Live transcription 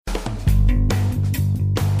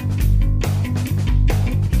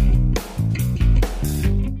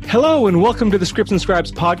Hello and welcome to the Scripts and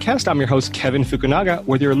Scribes podcast. I'm your host, Kevin Fukunaga.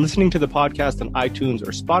 Whether you're listening to the podcast on iTunes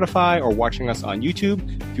or Spotify or watching us on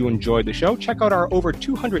YouTube, if you enjoyed the show, check out our over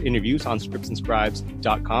 200 interviews on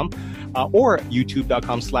scriptsandscribes.com or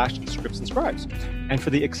youtube.com/scriptsandscribes. And for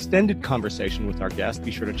the extended conversation with our guest,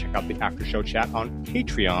 be sure to check out the after show chat on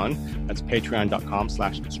Patreon. That's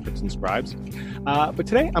patreon.com/scriptsandscribes. But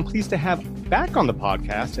today, I'm pleased to have back on the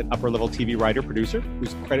podcast an upper-level TV writer-producer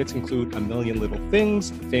whose credits include A Million Little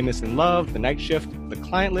Things, Famous in Love, The Night Shift, The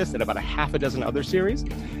Client List, and about a half a dozen other series.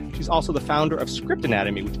 She's also the founder of Script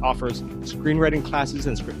Anatomy, which offers screenwriting classes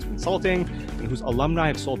and script consulting, and whose alumni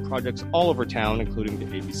have sold projects all over town, including the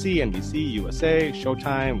ABC, NBC, USA,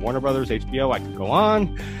 Showtime, Warner Brothers, HBO. I could go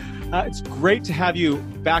on. It's great to have you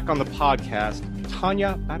back on the podcast,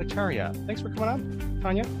 Tanya Bhattacharya. Thanks for coming on,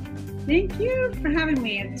 Tanya. Thank you for having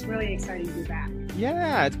me. It's really exciting to be back.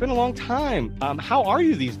 Yeah, it's been a long time. How are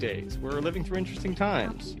you these days? We're living through interesting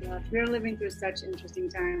times. We're living through such interesting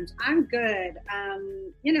times. I'm good.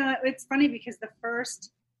 It's funny because the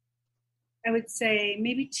first, I would say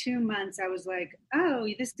maybe 2 months, I was like, oh,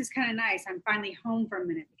 this is kind of nice. I'm finally home for a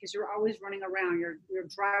minute, because you're always running around. You're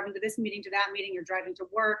driving to this meeting, to that meeting. You're driving to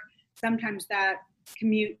work. Sometimes that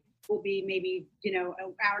commute will be maybe, an hour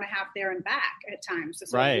and a half there and back at times. So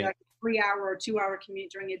right. It'll be like a 3-hour or 2-hour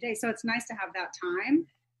commute during a day. So it's nice to have that time,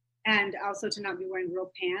 and also to not be wearing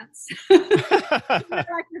real pants,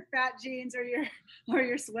 like your fat jeans or your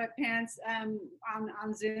sweatpants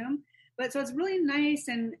on Zoom. But so it's really nice,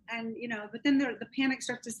 and but then the panic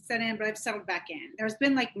starts to set in. But I've settled back in. There's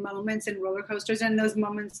been like moments and roller coasters, and those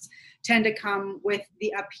moments tend to come with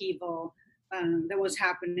the upheaval that was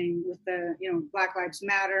happening with the Black Lives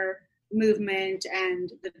Matter movement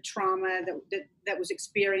and the trauma that was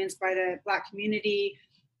experienced by the Black community,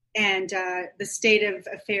 and the state of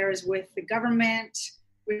affairs with the government,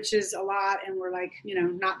 which is a lot. And we're like,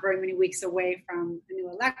 not very many weeks away from a new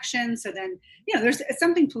election. So then, there's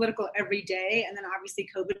something political every day. And then obviously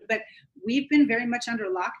COVID, but we've been very much under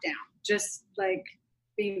lockdown, just like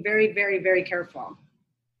being very, very, very careful.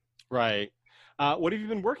 Right. What have you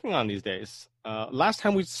been working on these days? Last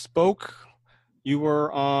time we spoke, you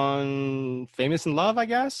were on Famous in Love, I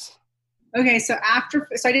guess? Okay, so I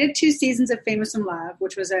did 2 seasons of Famous in Love,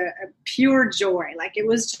 which was a pure joy. Like, it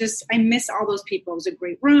was just, I miss all those people. It was a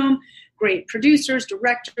great room, great producers,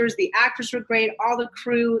 directors, the actors were great, all the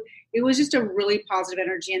crew. It was just a really positive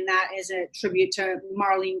energy, and that is a tribute to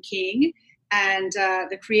Marlene King and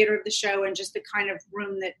the creator of the show, and just the kind of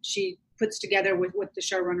room that she puts together with the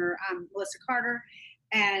showrunner, Melissa Carter.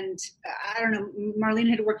 And I don't know, Marlene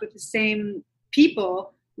had worked with the same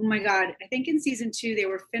people. Oh my God, I think in season 2, they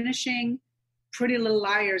were finishing Pretty Little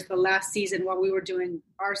Liars the last season while we were doing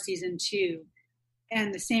our season 2.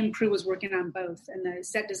 And the same crew was working on both, and the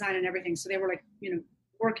set design and everything. So they were like,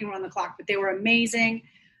 working around the clock, but they were amazing.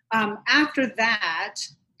 After that,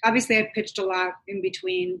 obviously I pitched a lot in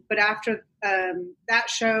between, but after that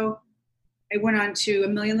show, I went on to A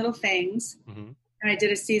Million Little Things, and I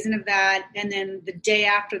did a season of that. And then the day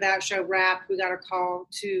after that show wrapped, we got a call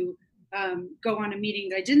to go on a meeting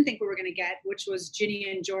that I didn't think we were going to get, which was Ginny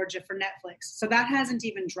and Georgia for Netflix. So that hasn't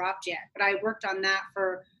even dropped yet, but I worked on that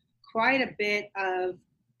for quite a bit of,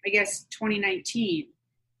 I guess, 2019.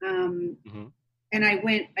 And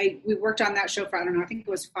we worked on that show for, I don't know, I think it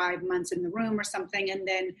was 5 months in the room or something. And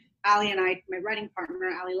then Ali and I, my writing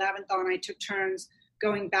partner, Ali Laventhal, and I took turns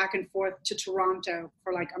going back and forth to Toronto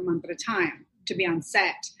for like a month at a time to be on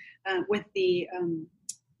set with the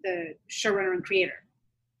showrunner and creator.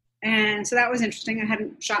 And so that was interesting. I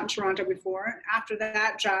hadn't shot in Toronto before. After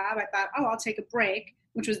that job, I thought, I'll take a break,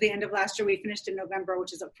 which was the end of last year. We finished in November,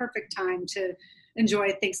 which is a perfect time to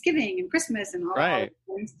enjoy Thanksgiving and Christmas and all those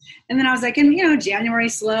things. And then I was like,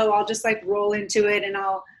 January's slow. I'll just like roll into it, and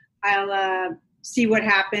I'll see what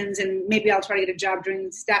happens, and maybe I'll try to get a job during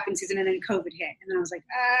the staffing season. And then COVID hit, and then I was like,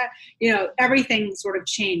 everything sort of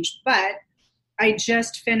changed. But Ali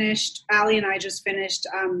and I just finished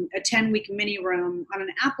a 10-week mini room on an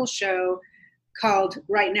Apple show called,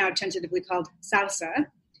 right now tentatively called Salsa,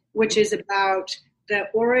 which is about the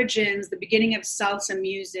origins, the beginning of salsa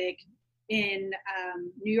music in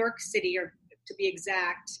New York City, or to be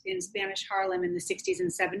exact, in Spanish Harlem in the 60s and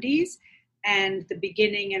 70s, and the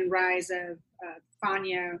beginning and rise of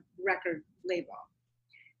Fania record label.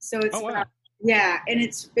 So it's yeah, and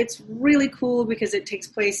it's really cool because it takes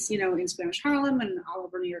place, in Spanish Harlem and all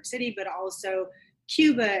over New York City, but also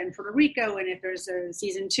Cuba and Puerto Rico. And if there's a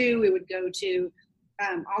season 2, we would go to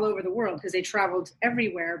all over the world because they traveled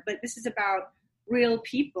everywhere. But this is about real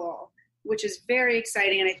people, which is very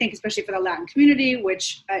exciting. And I think especially for the Latin community,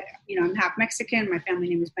 which, I'm half Mexican, my family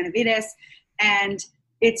name is Benavides. And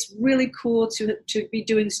it's really cool to be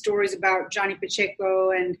doing stories about Johnny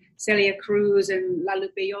Pacheco and Celia Cruz and La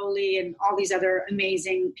Lupe Ioli and all these other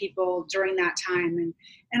amazing people during that time.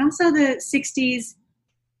 And also the 60s,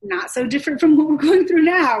 not so different from what we're going through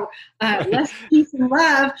now. Less peace and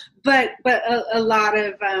love, but a lot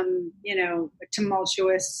of,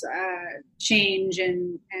 tumultuous change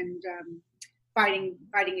and fighting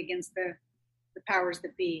against the powers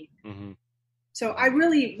that be. Mm-hmm. So I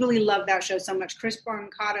really, really love that show so much. Chris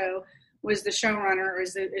Brancato was the showrunner, or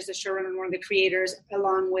is the showrunner, one of the creators,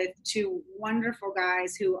 along with two wonderful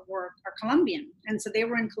guys who are Colombian. And so they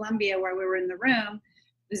were in Colombia while we were in the room,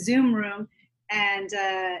 the Zoom room, and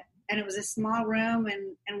it was a small room,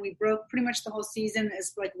 and we broke pretty much the whole season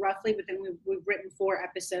as like roughly, but then we've written 4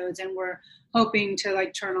 episodes, and we're hoping to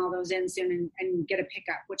like turn all those in soon and get a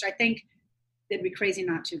pickup, which I think it'd be crazy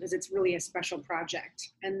not to, because it's really a special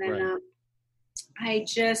project. And then right.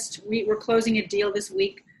 We're closing a deal this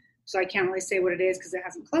week, so I can't really say what it is because it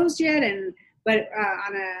hasn't closed yet. But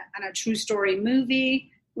on a true story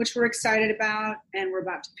movie, which we're excited about, and we're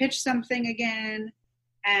about to pitch something again,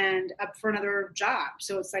 and up for another job.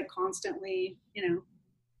 So it's like constantly,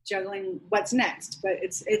 juggling what's next. But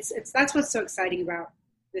it's that's what's so exciting about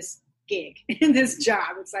this gig, this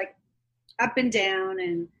job. It's like up and down,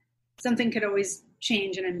 and something could always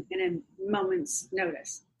change in a moment's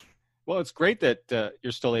notice. Well, it's great that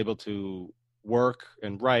you're still able to work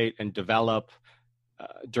and write and develop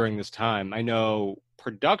during this time. I know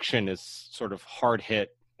production is sort of hard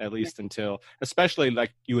hit, at least until, especially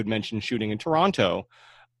like you had mentioned, shooting in Toronto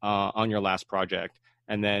on your last project,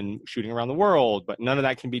 and then shooting around the world. But none of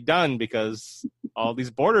that can be done because all these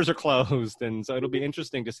borders are closed. And so it'll be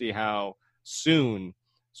interesting to see how soon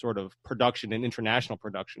sort of production and international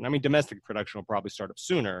production. I mean, domestic production will probably start up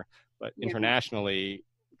sooner, but internationally,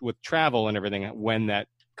 with travel and everything, when that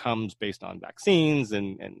comes based on vaccines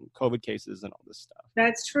and COVID cases and all this stuff.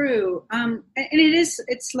 That's true. And it's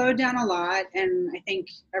slowed down a lot. And I think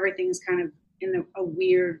everything's kind of in a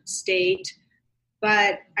weird state,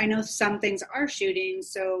 but I know some things are shooting.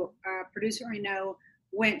 So a producer I know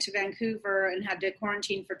went to Vancouver and had to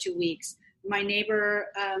quarantine for 2 weeks. My neighbor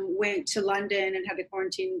went to London and had to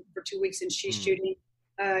quarantine for 2 weeks, and she's shooting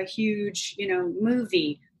a huge,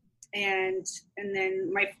 movie. And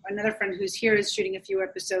then another friend who's here is shooting a few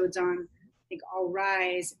episodes on, I think, All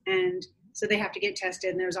Rise, and so they have to get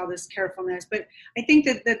tested, and there's all this carefulness. But I think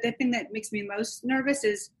that the thing that makes me most nervous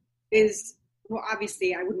is well,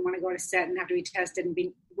 obviously I wouldn't want to go to set and have to be tested and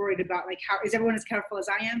be worried about like how is everyone as careful as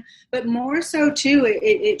I am. But more so too,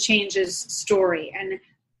 it changes story and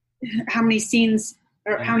how many scenes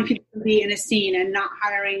or how many people can be in a scene, and not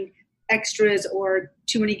hiring extras or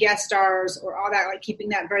too many guest stars or all that, like keeping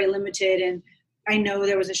that very limited. And I know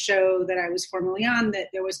there was a show that I was formerly on that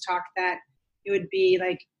there was talk that it would be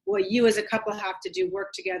like, well, you as a couple have to do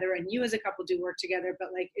work together and you as a couple do work together, but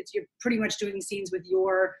like you're pretty much doing scenes with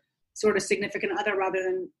your sort of significant other rather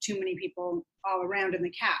than too many people all around in the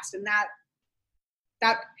cast. And that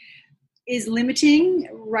is limiting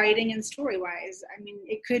writing and story wise. I mean,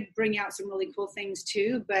 it could bring out some really cool things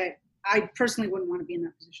too, but I personally wouldn't want to be in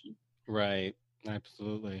that position. Right.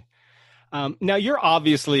 Absolutely. Now you're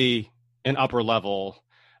obviously an upper level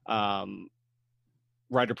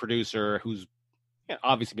writer producer who's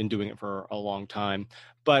obviously been doing it for a long time,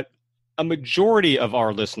 but a majority of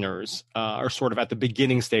our listeners are sort of at the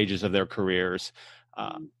beginning stages of their careers.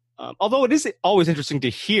 Although it is always interesting to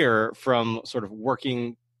hear from sort of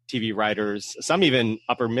working TV writers, some even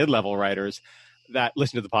upper mid-level writers that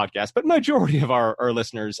listen to the podcast, but majority of our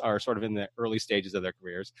listeners are sort of in the early stages of their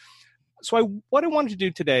careers. So what I wanted to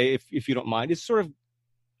do today, if you don't mind, is sort of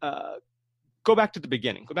go back to the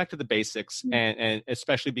beginning, go back to the basics, and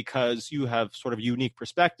especially because you have sort of a unique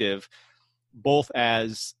perspective, both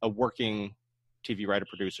as a working TV writer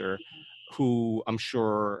producer who I'm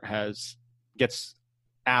sure gets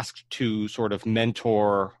asked to sort of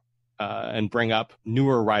mentor and bring up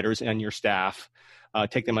newer writers and your staff,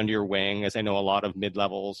 take them under your wing, as I know a lot of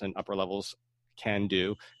mid-levels and upper levels can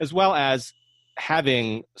do, as well as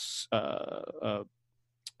having Script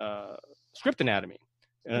Anatomy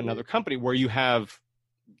in another company where you have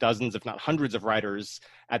dozens, if not hundreds of writers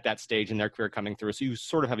at that stage in their career coming through. So you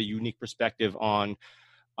sort of have a unique perspective on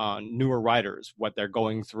newer writers, what they're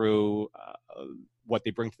going through, what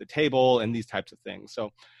they bring to the table, and these types of things.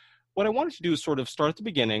 So what I wanted to do is sort of start at the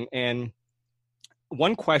beginning. And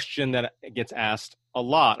one question that gets asked a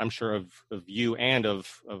lot, I'm sure of you and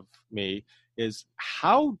of me, is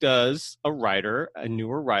how does a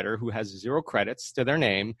newer writer who has 0 credits to their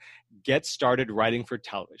name, get started writing for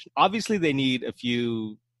television? Obviously, they need a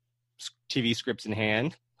few TV scripts in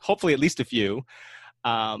hand, hopefully at least a few.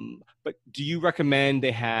 But do you recommend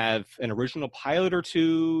they have an original pilot or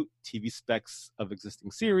two, TV specs of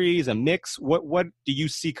existing series, a mix? What do you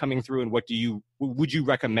see coming through, and would you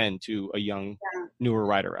recommend to a young, newer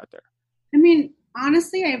writer out there? I mean,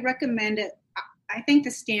 honestly, I recommend it. I think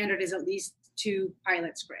the standard is at least 2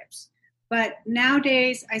 pilot scripts. But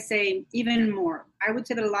nowadays, I say even more. I would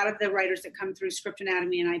say that a lot of the writers that come through Script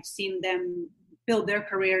Anatomy, and I've seen them build their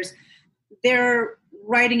careers, they're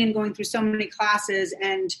writing and going through so many classes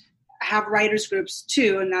and have writers groups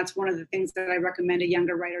too. And that's one of the things that I recommend a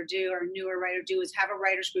younger writer do or a newer writer do, is have a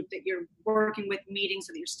writers group that you're working with, meeting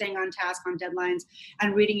so that you're staying on task, on deadlines,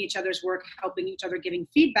 and reading each other's work, helping each other, giving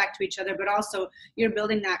feedback to each other, but also you're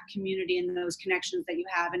building that community and those connections that you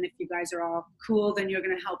have. And if you guys are all cool, then you're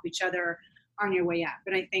going to help each other on your way up.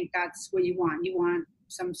 And I think that's what you want. You want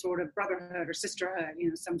some sort of brotherhood or sisterhood,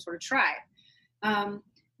 some sort of tribe.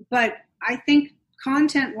 But I think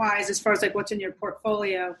content-wise, as far as like what's in your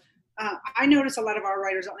portfolio, I notice a lot of our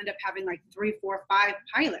writers will end up having like 3, 4, 5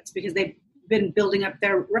 pilots because they've been building up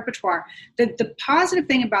their repertoire. The positive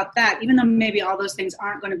thing about that, even though maybe all those things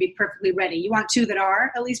aren't going to be perfectly ready, you want 2 that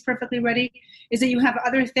are at least perfectly ready, is that you have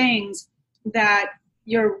other things that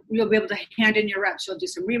you'll be able to hand in your reps. You'll do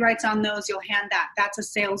some rewrites on those. You'll hand that. That's a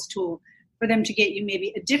sales tool for them to get you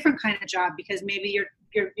maybe a different kind of job, because maybe you're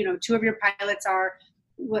 2 of your pilots are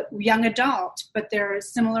young adult, but they're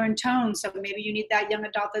similar in tone. So maybe you need that young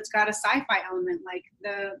adult that's got a sci-fi element like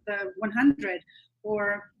the 100,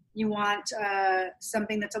 or you want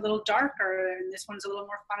something that's a little darker, and this one's a little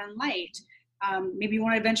more fun and light. Maybe you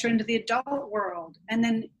want to venture into the adult world. And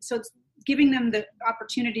then, so it's giving them the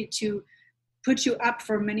opportunity to put you up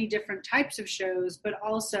for many different types of shows, but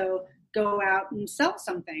also go out and sell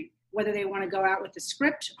something, whether they want to go out with the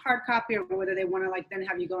script hard copy or whether they want to like then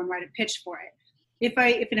have you go and write a pitch for it. If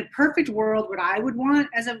in a perfect world, what I would want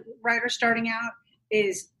as a writer starting out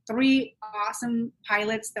is 3 awesome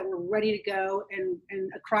pilots that were ready to go and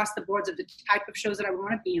across the boards of the type of shows that I would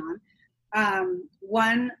want to be on.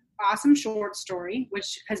 1 awesome short story,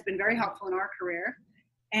 which has been very helpful in our career,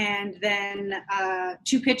 and then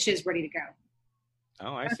 2 pitches ready to go.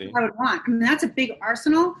 Oh, I see. That's what I would want. I mean, that's a big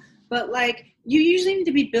arsenal, but like you usually need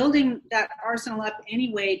to be building that arsenal up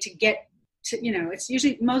anyway to get to, it's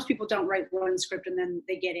usually, most people don't write 1 script and then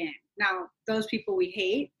they get in. Now, those people we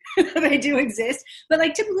hate, they do exist, but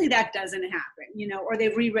like typically that doesn't happen, or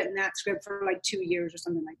they've rewritten that script for like 2 years or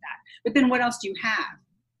something like that. But then what else do you have?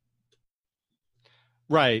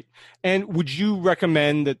 Right. And would you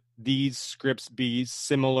recommend that these scripts be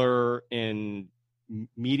similar in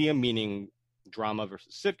medium, meaning drama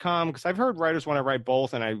versus sitcom? Because I've heard writers want to write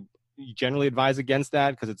both, and I generally advise against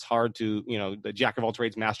that because it's hard to, the jack of all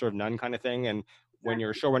trades, master of none kind of thing. And when you're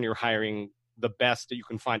a showrunner, you're hiring the best that you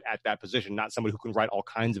can find at that position, not somebody who can write all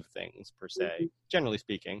kinds of things per se, generally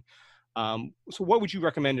speaking. So what would you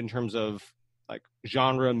recommend in terms of like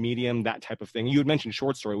genre, medium, that type of thing? You had mentioned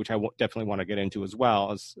short story, which I definitely want to get into as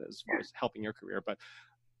well as far as helping your career. But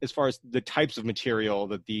as far as the types of material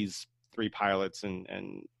that these 3 pilots and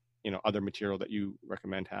other material that you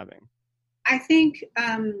recommend having, I think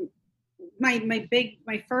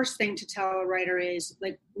my first thing to tell a writer is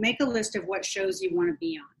like make a list of what shows you want to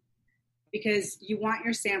be on, because you want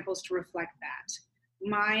your samples to reflect that.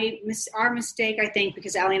 Our mistake, I think,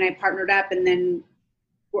 because Allie and I partnered up, and then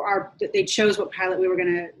they chose what pilot we were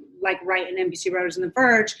going to like write in NBC Writers on the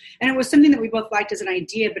Verge, and it was something that we both liked as an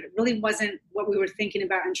idea, but it really wasn't what we were thinking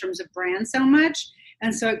about in terms of brand so much.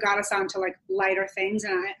 And so it got us onto like lighter things.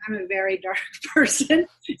 And I'm a very dark person.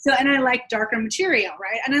 And I like darker material,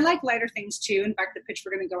 right? And I like lighter things too. In fact, the pitch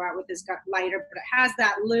we're going to go out with is got lighter, but it has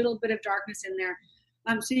that little bit of darkness in there.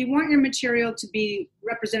 So you want your material to be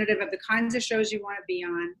representative of the kinds of shows you want to be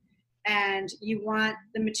on. And you want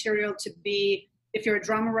the material to be, if you're a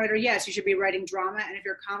drama writer, yes, you should be writing drama. And if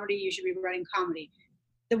you're a comedy, you should be writing comedy.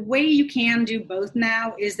 The way you can do both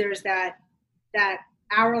now is there's that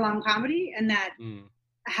hour-long comedy and that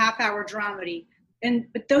half-hour dramedy,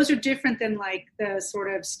 but those are different than like the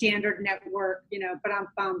sort of standard network,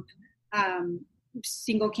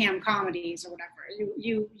 single cam comedies or whatever.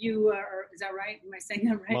 You are, is that right? Am I saying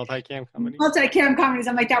that right? Multi-cam comedies. Multi-cam comedies.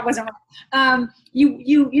 I'm like, that wasn't right.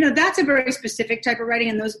 That's a very specific type of writing,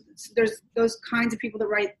 and there's those kinds of people that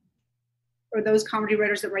write, or those comedy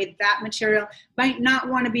writers that write that material might not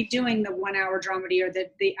want to be doing the 1 hour dramedy or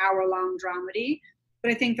the hour-long dramedy. But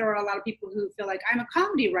I think there are a lot of people who feel like I'm a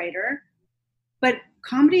comedy writer, but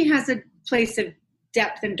comedy has a place of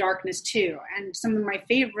depth and darkness too. And some of my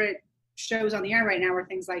favorite shows on the air right now are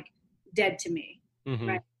things like Dead to Me,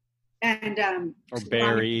 right? And or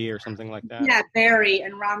Barry or something like that. Yeah, Barry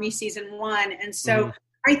and Rami season 1. And so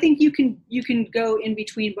I think you can go in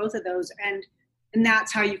between both of those, and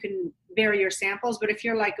that's how you can vary your samples. But if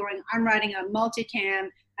you're like going, I'm writing a multicam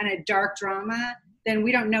and a dark drama, then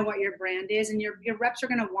we don't know what your brand is, and your reps are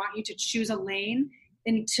going to want you to choose a lane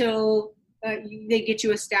until they get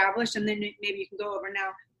you established, and then maybe you can go over. Now,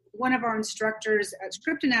 one of our instructors at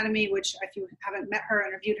Script Anatomy, which if you haven't met her,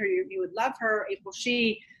 interviewed her, you would love her, April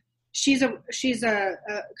she's a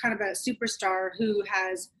kind of a superstar who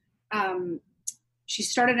has she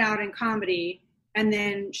started out in comedy, and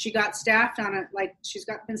then she got staffed on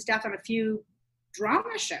been staffed on a few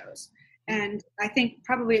drama shows. And I think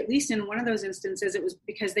probably at least in one of those instances, it was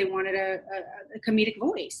because they wanted a comedic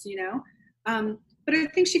voice, you know. But I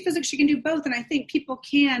think she feels like she can do both, and I think people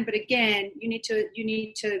can. But again, you need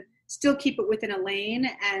to still keep it within a lane,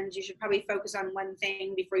 and you should probably focus on one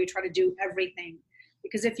thing before you try to do everything.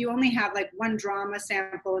 Because if you only have like one drama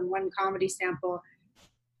sample and one comedy sample,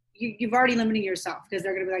 you've already limited yourself, because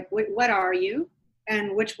they're going to be like, what are you,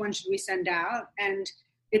 and which one should we send out? And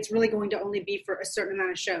it's really going to only be for a certain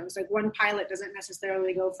amount of shows. Like one pilot doesn't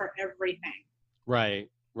necessarily go for everything. Right.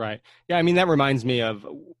 Yeah, I mean, that reminds me of,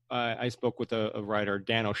 I spoke with a writer,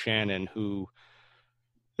 Dan O'Shannon, who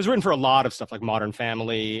has written for a lot of stuff like Modern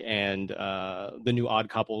Family and the new Odd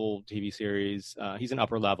Couple TV series. He's an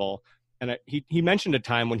upper level. And he mentioned a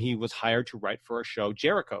time when he was hired to write for a show,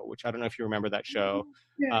 Jericho, which I don't know if you remember that show.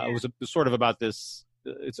 Yeah. It was sort of about this,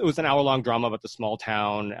 it was an hour-long drama about the small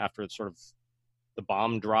town after sort of the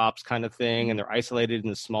bomb drops kind of thing, and they're isolated in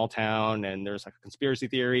this small town, and there's like a conspiracy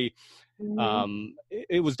theory.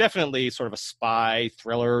 It was definitely sort of a spy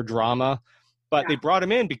thriller drama, but they brought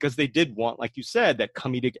him in because they did want, like you said, that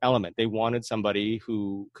comedic element. They wanted somebody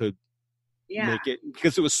who could make it,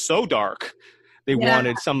 because it was so dark. They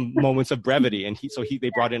wanted some moments of brevity, and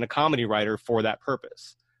they brought in a comedy writer for that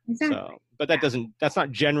purpose. Exactly. So, but that's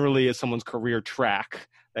not generally as someone's career track.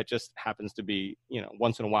 That just happens to be, you know,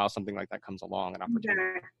 once in a while something like that comes along, an opportunity.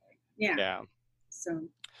 Exactly. Yeah.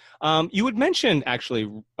 So, you had mentioned actually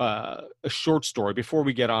a short story. Before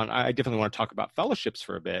we get on, I definitely want to talk about fellowships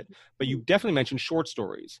for a bit, but you definitely mentioned short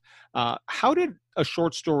stories. How did a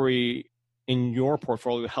short story in your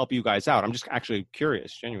portfolio help you guys out? I'm just actually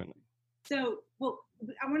curious, genuinely. So, well,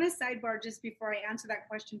 I want to sidebar just before I answer that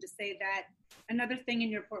question to say that another thing in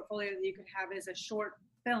your portfolio that you could have is a short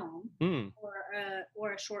film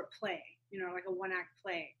or a short play, you know, like a one-act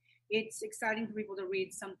play. It's exciting for people to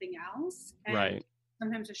read something else, and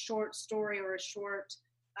sometimes a short story or a short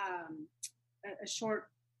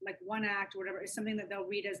like one act or whatever is something that they'll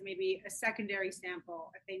read as maybe a secondary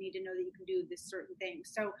sample if they need to know that you can do this certain thing.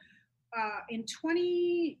 So in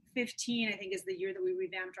 2015, I think, is the year that we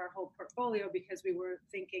revamped our whole portfolio, because we were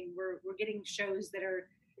thinking we're getting shows that are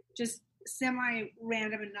just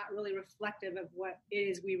semi-random and not really reflective of what it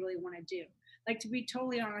is we really want to do. Like, to be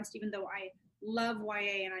totally honest, even though I love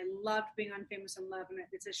YA and I loved being on Famous in Love, and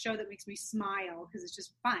it's a show that makes me smile because it's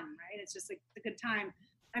just fun, right? It's just like a good time.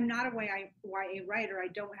 I'm not a YA writer. I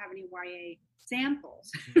don't have any YA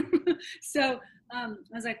samples. So I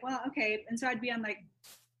was like, well, okay. And so I'd be on like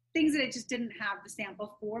things that I just didn't have the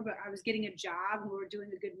sample for, but I was getting a job and we were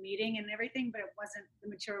doing a good meeting and everything, but it wasn't the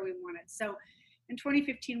material we wanted. So in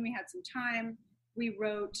 2015, we had some time. We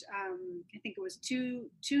wrote, I think it was two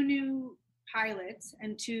new pilots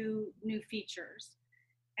and 2 new features.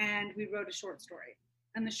 And we wrote a short story.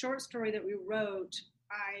 And the short story that we wrote,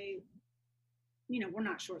 we're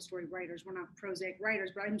not short story writers, we're not prosaic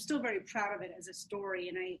writers, but I'm still very proud of it as a story.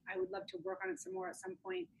 And I would love to work on it some more at some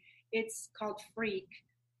point. It's called Freak.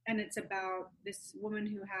 And it's about this woman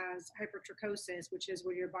who has hypertrichosis, which is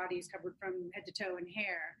where your body is covered from head to toe in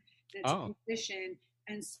hair. And it's a condition.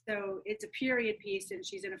 And so it's a period piece, and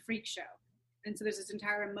she's in a freak show. And so there's this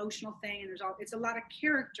entire emotional thing, and it's a lot of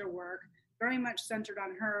character work, very much centered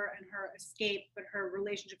on her and her escape, but her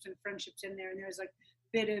relationships and friendships in there. And there's like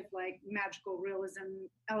a bit of like magical realism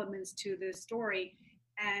elements to the story.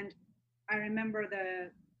 And I remember the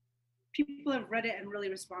people have read it and really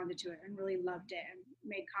responded to it and really loved it and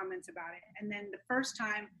made comments about it. And then the first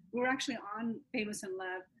time we were actually on Famous in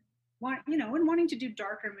Love, and wanting to do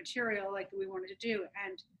darker material like we wanted to do.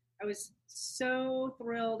 And I was so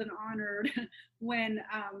thrilled and honored when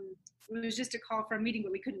it was just a call for a meeting,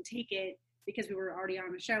 but we couldn't take it because we were already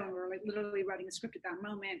on the show and we were like literally writing a script at that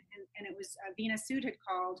moment. And it was Veena Sood had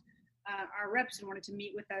called our reps and wanted to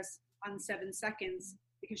meet with us on 7 Seconds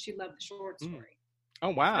because she loved the short story. Oh,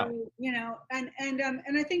 wow. So, and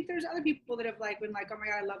I think there's other people that have been like, oh my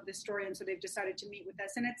God, I love this story. And so they've decided to meet with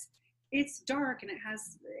us, and it's dark and it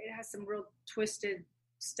has some real twisted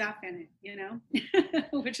stuff in it,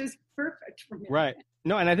 which is perfect for me. Right.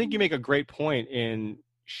 No, and I think you make a great point in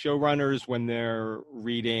showrunners, when they're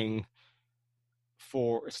reading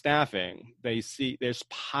for staffing, they see there's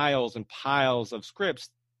piles and piles of scripts,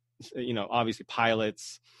 obviously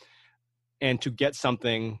pilots, and to get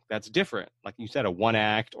something that's different, like you said, a one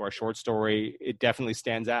act or a short story, it definitely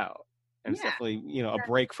stands out. And it's definitely, a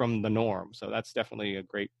break from the norm. So that's definitely a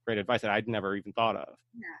great advice that I'd never even thought of.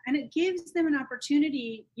 Yeah, and it gives them an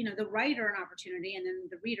opportunity, the writer an opportunity, and then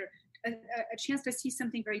the reader a chance to see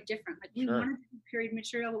something very different. Like we wanted to do period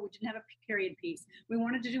material, but we didn't have a period piece. We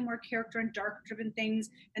wanted to do more character and dark-driven things,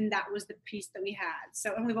 and that was the piece that we had.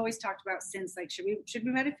 So, and we've always talked about since, like, should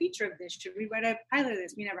we write a feature of this? Should we write a pilot of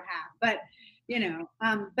this? We never have, but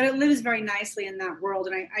but it lives very nicely in that world,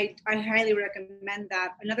 and I highly recommend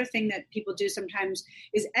that. Another thing that people do sometimes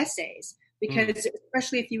is essays, because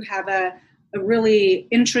especially if you have a really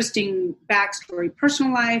interesting backstory,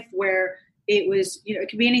 personal life, where it was, it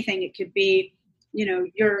could be anything. It could be,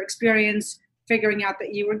 your experience figuring out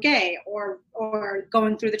that you were gay, or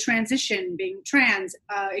going through the transition, being trans.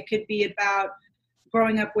 It could be about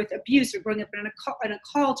growing up with abuse, or growing up in a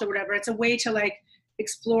cult or whatever. It's a way to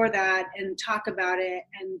explore that and talk about it,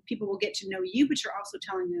 and people will get to know you, but you're also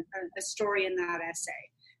telling a story in that essay.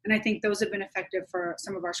 And I think those have been effective for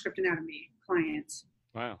some of our Script Anatomy clients.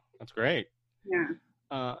 Wow, that's great. Yeah.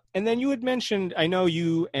 And then you had mentioned, I know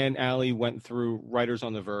you and Allie went through Writers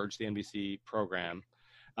on the Verge, the NBC program,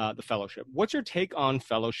 the fellowship. What's your take on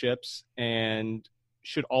fellowships, and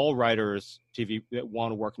should all writers TV that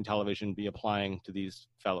want to work in television be applying to these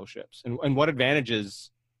fellowships? And what advantages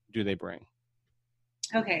do they bring?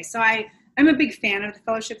 Okay, so I'm a big fan of the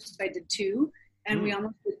fellowships. I did 2, and we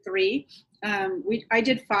almost did 3. I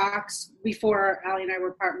did Fox before Allie and I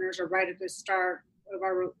were partners, or right at the start of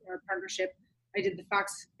our partnership. I did the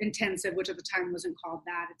Fox Intensive, which at the time wasn't called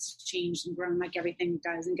that. It's changed and grown like everything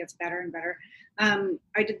does and gets better and better.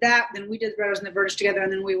 I did that. Then we did Writers on the Verge together,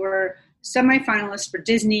 and then we were semi-finalists for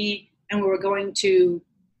Disney, and we were going to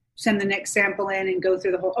send the next sample in and go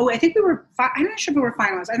through the whole. I think I'm not sure if we were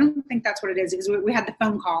finalists. I don't think that's what it is, because we had the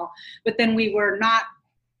phone call, but then we were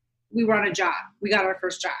on a job. We got our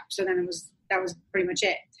first job. So then that was pretty much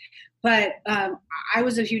it. But I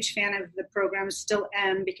was a huge fan of the program, still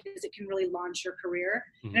am, because it can really launch your career.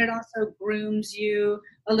 And it also grooms you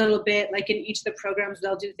a little bit. Like in each of the programs,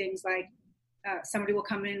 they'll do things like somebody will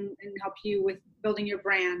come in and help you with building your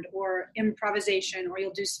brand, or improvisation, or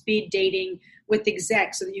you'll do speed dating with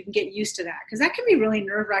execs so that you can get used to that. Because that can be really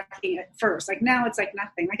nerve-wracking at first. Like now it's like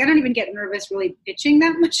nothing. Like I don't even get nervous really pitching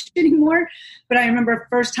that much anymore. But I remember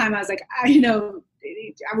first time I was like,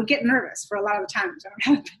 I would get nervous for a lot of the times. I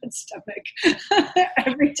don't have a bad stomach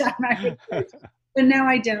every time I would pitch. But now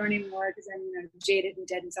I don't anymore, because I'm jaded and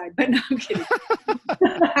dead inside. But no, I'm kidding.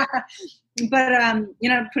 But I'm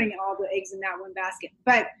putting all the eggs in that one basket.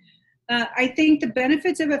 But I think the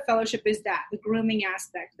benefits of a fellowship is that the grooming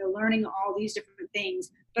aspect, the learning all these different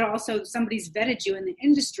things, but also somebody's vetted you in the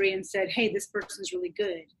industry and said, hey, this person's really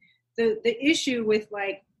good. The issue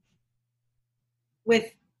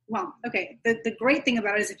the great thing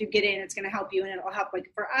about it is if you get in, it's going to help you, and it'll help.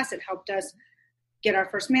 Like for us, it helped us get our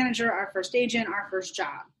first manager, our first agent, our first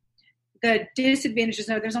job. The disadvantage is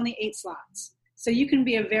there's only 8 slots. So you can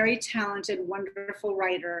be a very talented, wonderful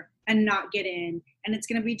writer and not get in, and it's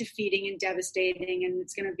going to be defeating and devastating, and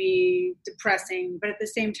it's going to be depressing. But at the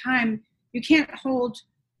same time, you can't hold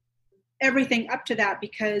everything up to that,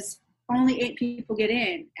 because only 8 people get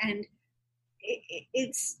in, and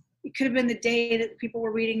it could have been the day that people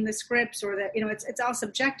were reading the scripts, or that, it's all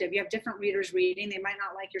subjective. You have different readers reading. They might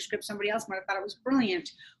not like your script. Somebody else might have thought it was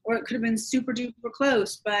brilliant, or it could have been super duper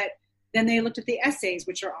close. But then they looked at the essays,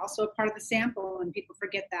 which are also a part of the sample, and people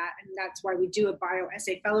forget that. And that's why we do a bio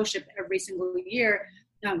essay fellowship every single year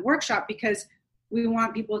workshop, because we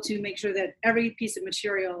want people to make sure that every piece of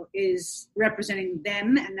material is representing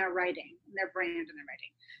them and their writing, and their brand and their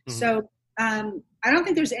writing. So I don't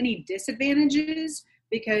think there's any disadvantages,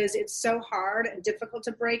 because it's so hard and difficult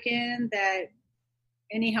to break in, that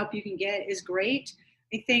any help you can get is great.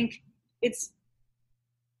 I think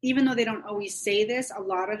even though they don't always say this, a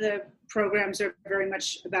lot of the programs are very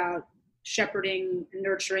much about shepherding and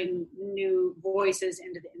nurturing new voices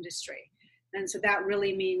into the industry. And so that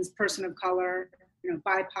really means person of color,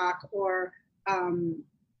 BIPOC, or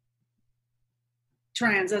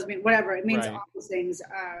trans, whatever. It means all those things.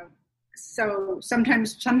 So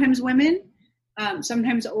sometimes women,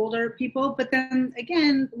 sometimes older people, but then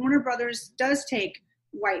again, Warner Brothers does take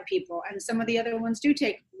white people, and some of the other ones do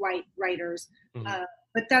take white writers.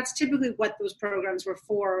 But that's typically what those programs were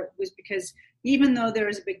for, was because even though there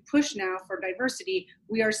is a big push now for diversity,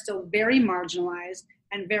 we are still very marginalized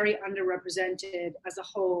and very underrepresented as a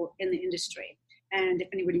whole in the industry. And if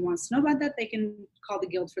anybody wants to know about that, they can call the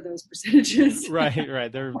Guild for those percentages. Right.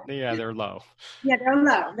 They're low. Yeah, they're low.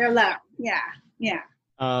 Yeah.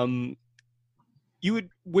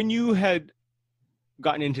 When you had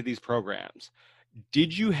gotten into these programs,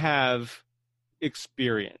 did you have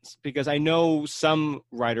experience? Because I know some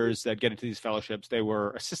writers that get into these fellowships, they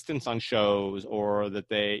were assistants on shows, or that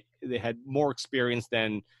they had more experience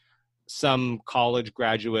than some college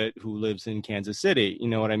graduate who lives in Kansas City. You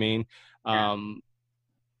know what I mean? Yeah.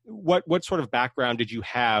 What sort of background did you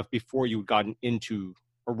have before you gotten into,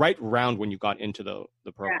 or right around when you got into the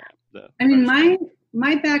program? Yeah. I mean,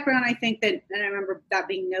 my background, I think that, and I remember that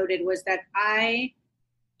being noted, was that I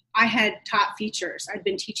had taught features. I'd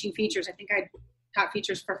been teaching features. I think I'd taught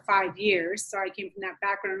features for 5 years. So I came from that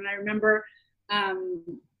background. And I remember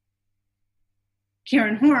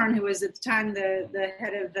Karen Horn, who was at the time the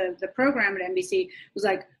head of the program at NBC, was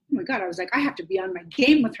like, oh my God, I was like, I have to be on my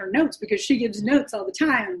game with her notes because she gives notes all the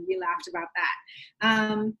time. And we laughed about that.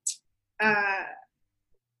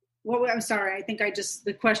 I'm sorry. I think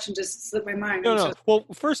the question just slipped my mind. No. Well,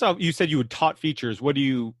 first off, you said you had taught features. What do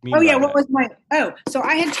you mean? Oh yeah. So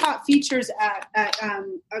I had taught features at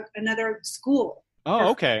another school. Oh,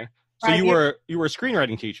 okay. So you were a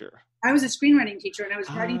screenwriting teacher. I was a screenwriting teacher, and I was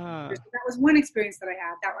writing features. So that was one experience that I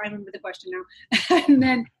had. That I remember the question now. And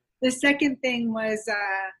then the second thing was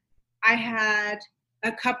I had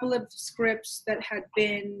a couple of scripts that had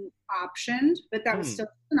been optioned, but that was still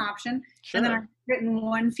an option. Sure. And then I've written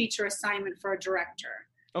one feature assignment for a director.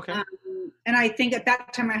 Okay. And I think at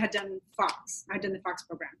that time I had done Fox. I had done the Fox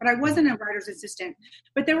program, but I wasn't a writer's assistant.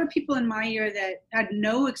 But there were people in my year that had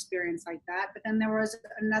no experience like that. But then there was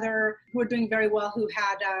another who were doing very well who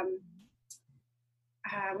had,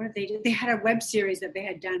 what did they do? They had a web series that they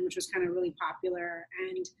had done, which was kind of really popular.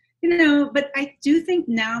 And, but I do think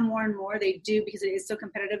now more and more they do, because it is so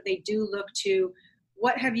competitive, they do look to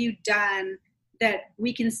what have you done that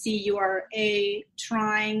we can see you are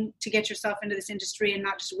trying to get yourself into this industry and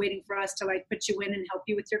not just waiting for us to like put you in and help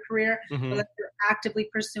you with your career, but that you're actively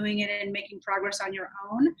pursuing it and making progress on your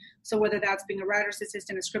own. So whether that's being a writer's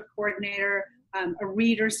assistant, a script coordinator, a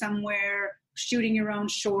reader somewhere, shooting your own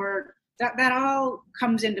short, that all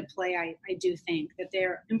comes into play. I do think that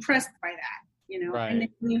they're impressed by that, Right. And then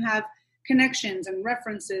you have connections and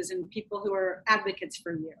references and people who are advocates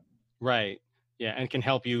for you. Right. Yeah, and can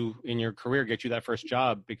help you in your career, get you that first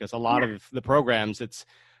job, because a lot of the programs, it's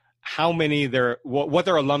how many what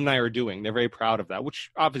their alumni are doing. They're very proud of that, which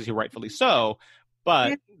obviously rightfully so.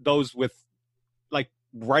 But those with like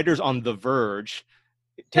writers on the verge,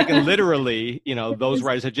 taken literally, those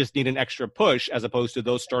writers that just need an extra push, as opposed to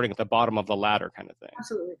those starting at the bottom of the ladder kind of thing.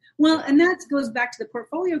 Absolutely. Well, and that goes back to the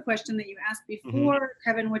portfolio question that you asked before,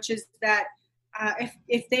 Kevin, which is that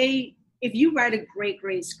if you write a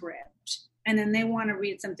great script, and then they want to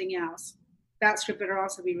read something else, that script would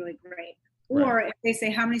also be really great. Right. Or if they say,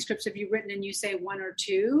 how many scripts have you written? And you say 1 or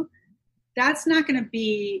 2, that's not going to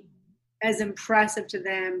be as impressive to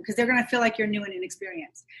them, because they're going to feel like you're new and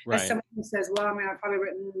inexperienced. Right. As someone who says, well, I've probably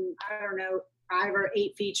written, 5 or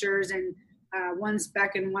 8 features and 1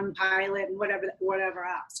 spec and 1 pilot and whatever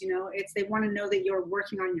else, they want to know that you're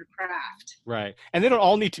working on your craft. Right. And they don't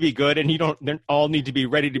all need to be good, and they don't all need to be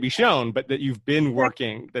ready to be shown, but that you've been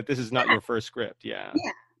working, that this is not your first script. Yeah.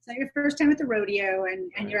 Yeah. It's not your first time at the rodeo,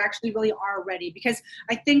 and you actually really are ready, because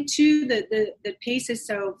I think too, the pace is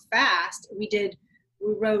so fast. We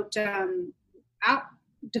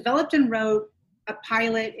developed and wrote a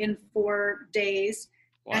pilot in 4 days.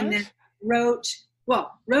 What? And then wrote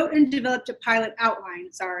and developed a pilot outline,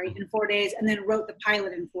 in 4 days, and then wrote the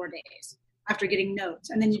pilot in 4 days after getting notes.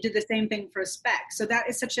 And then you did the same thing for a spec. So that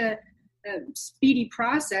is such a speedy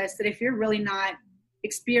process that if you're really not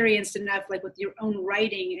experienced enough, like with your own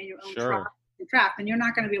writing and your own craft, then you're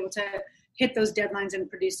not going to be able to hit those deadlines and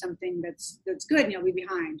produce something that's good, and you'll be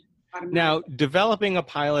behind. Now, developing a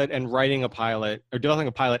pilot and writing a pilot, or developing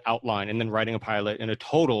a pilot outline and then writing a pilot in a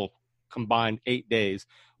total combined 8 days,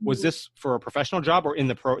 was this for a professional job or in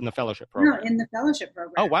the fellowship program? No, in the fellowship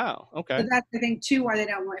program. Oh, wow. Okay. So that's, I think, too, why they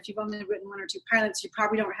don't want, if you've only written 1 or 2 pilots, you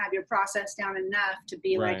probably don't have your process down enough to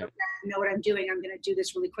be like, okay, I know what I'm doing. I'm going to do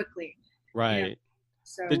this really quickly. Right.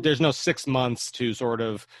 So there's no 6 months to sort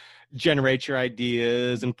of generate your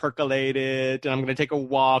ideas and percolate it. And I'm going to take a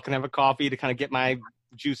walk and have a coffee to kind of get my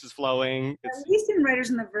juices flowing. At least in Writers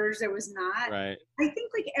on the Verge, there was not. Right. I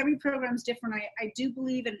think like every program's different. I do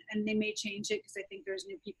believe, and they may change it because I think there's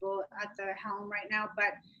new people at the helm right now,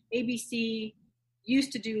 but ABC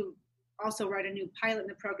used to also write a new pilot in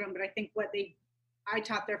the program, but I think I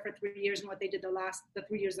taught there for 3 years, and what they did the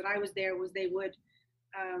 3 years that I was there was they would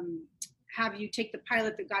have you take the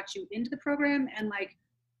pilot that got you into the program and like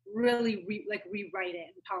really rewrite it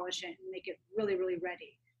and polish it and make it really, really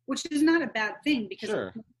ready, which is not a bad thing because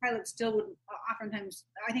Sure. pilots still would oftentimes,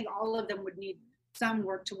 I think all of them would need some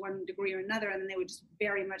work to one degree or another, and then they would just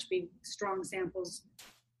very much be strong samples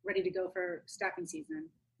ready to go for staffing season.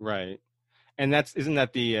 Right. And isn't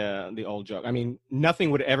that the old joke? I mean,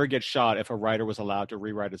 nothing would ever get shot if a writer was allowed to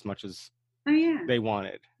rewrite as much as they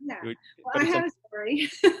wanted. Yeah. Well, I have a story.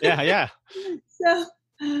 Yeah.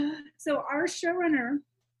 So our showrunner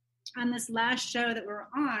on this last show that we're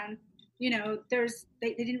on, you know, they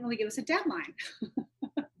didn't really give us a deadline.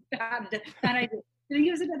 Bad idea. They didn't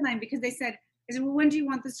give us a deadline because they said, well, when do you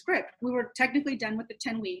want the script? We were technically done with the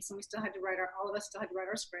 10 weeks and we still had to write all of us still had to write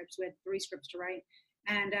our scripts. We had 3 scripts to write.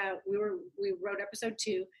 And we wrote episode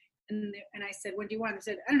 2. And I said, when do you want it?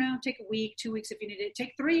 They said, I don't know, take a week, 2 weeks if you need it.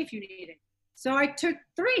 Take 3 if you need it. So I took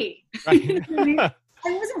 3. Right.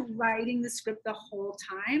 I wasn't writing the script the whole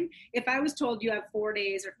time. If I was told you have 4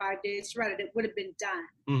 days or 5 days to write it, it would have been done.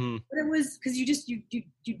 Mm-hmm. But it was because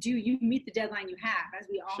you meet the deadline you have, as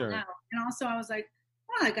we all Sure. know. And also I was like,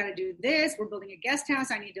 well, I got to do this. We're building a guest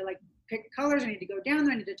house. I need to like pick colors. I need to go down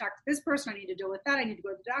there. I need to talk to this person. I need to deal with that. I need to go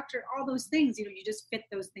to the doctor. All those things, you know, you just fit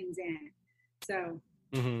those things in. So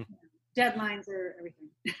deadlines are everything.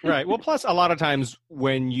 Right. Well, plus a lot of times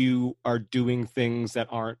when you are doing things that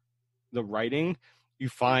aren't the writing, you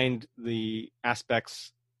find the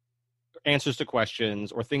answers to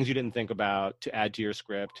questions or things you didn't think about to add to your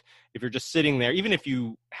script. If you're just sitting there, even if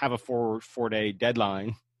you have a 4-day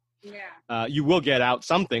deadline, you will get out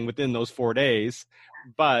something within those 4 days.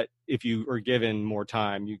 But if you are given more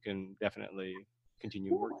time, you can definitely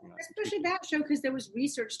continue working on it. Especially that show, because there was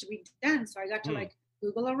research to be done. So I got to like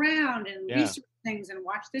Google around and research things and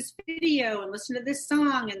watch this video and listen to this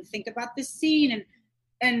song and think about this scene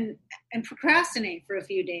and procrastinate for a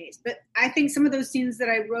few days. But I think some of those scenes that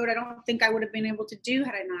I wrote, I don't think I would have been able to do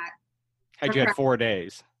had I not. Had you had 4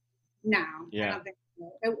 days? No. Yeah. I don't think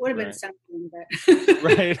so. It would have been something, but.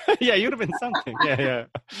 Right. Yeah, you'd have been something. Yeah.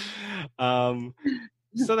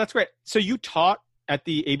 So that's great. So you taught at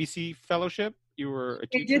the ABC Fellowship? You were a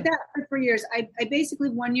teacher? I did that for 3 years. I basically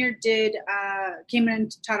 1 year came in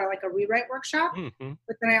and taught like a rewrite workshop,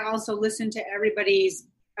 but then I also listened to everybody's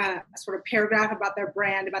sort of paragraph about their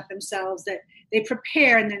brand, about themselves that they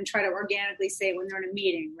prepare and then try to organically say when they're in a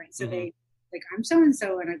meeting, right? So they like, I'm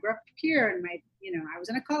so-and-so and I grew up here and I was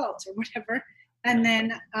in a cult or whatever. And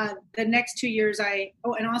then the next 2 years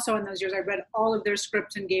and also in those years I read all of their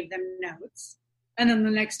scripts and gave them notes. And then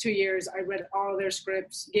the next 2 years, I read all their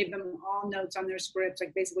scripts, gave them all notes on their scripts,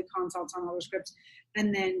 like basically consults on all their scripts,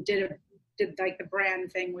 and then did like the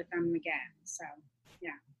brand thing with them again. So,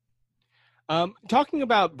 yeah. Talking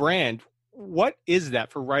about brand, what is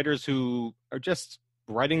that for writers who are just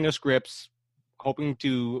writing their scripts, hoping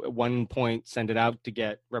to at one point send it out to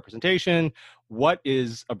get representation? What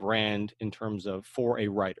is a brand in terms of for a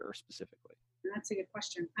writer specifically? That's a good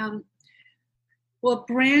question. Well,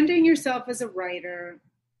 branding yourself as a writer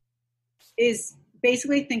is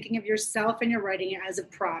basically thinking of yourself and your writing as a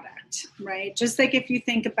product, right? Just like if you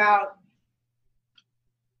think about,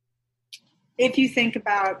 I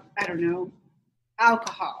don't know,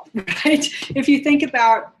 alcohol, right? If you think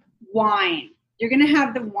about wine, you're going to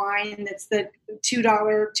have the wine that's the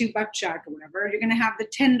 $2 Jack or whatever. You're going to have the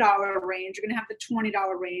 $10 range. You're going to have the $20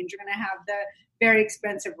 range. You're going to have the very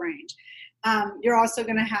expensive range. You're also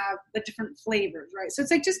going to have the different flavors, right? So it's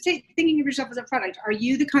like just thinking of yourself as a product. Are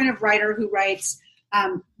you the kind of writer who writes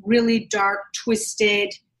really dark,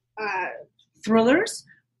 twisted thrillers?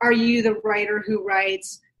 Are you the writer who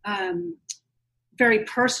writes very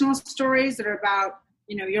personal stories that are about,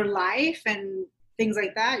 your life and things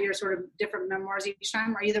like that? Your sort of different memoirs each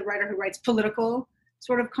time. Are you the writer who writes political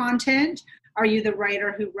sort of content? Are you the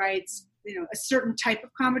writer who writes, a certain type of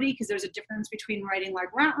comedy? Because there's a difference between writing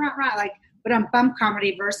like rah, rah, rah, like bump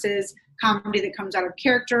comedy versus comedy that comes out of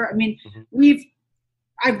character. I mean,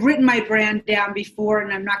 I've written my brand down before,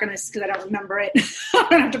 and I'm not going to, because I don't remember it. I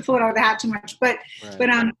don't have to pull it out of the hat too much. But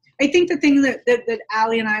I think the thing that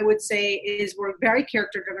Ali and I would say is we're very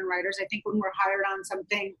character-driven writers. I think when we're hired on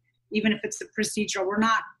something, even if it's a procedural, we're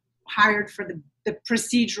not hired for the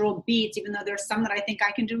procedural beats, even though there's some that I think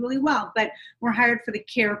I can do really well. But we're hired for the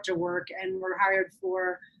character work, and we're hired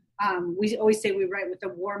for, we always say we write with a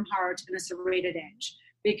warm heart and a serrated edge,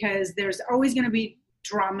 because there's always going to be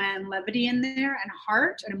drama and levity in there and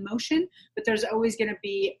heart and emotion, but there's always going to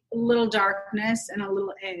be a little darkness and a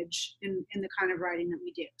little edge in the kind of writing that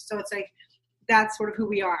we do. So it's like, that's sort of who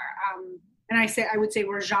we are. And I would say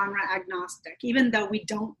we're genre agnostic, even though we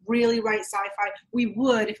don't really write sci-fi. We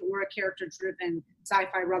would if it were a character-driven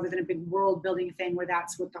sci-fi rather than a big world-building thing where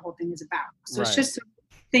that's what the whole thing is about. So It's just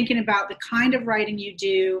thinking about the kind of writing you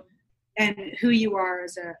do and who you are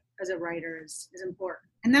as a writer is important.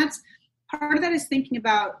 And that's part of that is thinking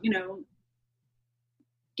about,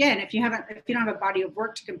 again, if you don't have a body of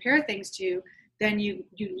work to compare things to, then you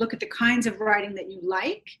look at the kinds of writing that you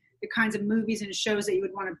like, the kinds of movies and shows that you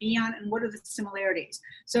would want to be on, and what are the similarities.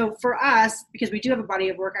 So for us, because we do have a body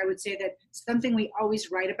of work, I would say that something we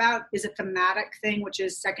always write about is a thematic thing, which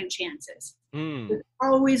is second chances. There's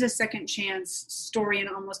always a second chance story in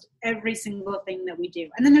almost every single thing that we do.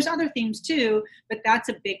 And then there's other themes too, but that's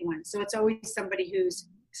a big one. So it's always somebody who's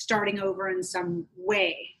starting over in some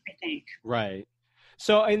way, I think. Right.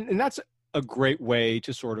 So, and that's a great way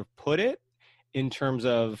to sort of put it in terms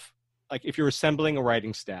of, like, if you're assembling a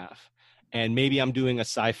writing staff and maybe I'm doing a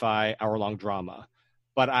sci-fi hour-long drama,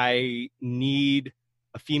 but I need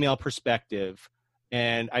a female perspective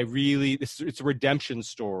and it's a redemption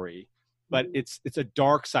story, but it's a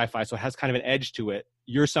dark sci-fi, so it has kind of an edge to it.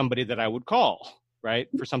 You're somebody that I would call, right,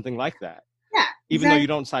 for something like that. Yeah. Even though you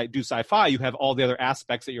don't do sci-fi, you have all the other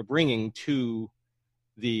aspects that you're bringing to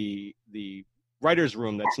the writer's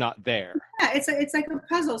room that's not there. Yeah, it's like a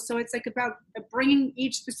puzzle. So it's like about bringing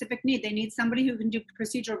each specific need. They need somebody who can do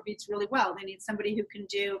procedural beats really well. They need somebody who can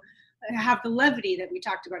have the levity that we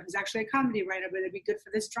talked about, who's actually a comedy writer, but it'd be good for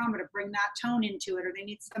this drama to bring that tone into it. Or they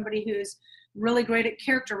need somebody who's really great at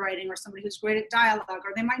character writing, or somebody who's great at dialogue,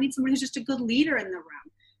 or they might need somebody who's just a good leader in the room.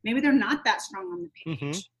 Maybe they're not that strong on the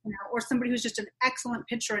page, or somebody who's just an excellent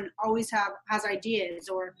pitcher and always has ideas,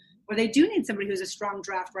 or they do need somebody who's a strong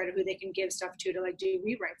draft writer who they can give stuff to like do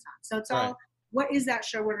rewrites on. So it's all, what is that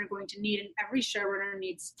showrunner going to need? And every showrunner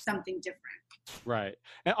needs something different. Right.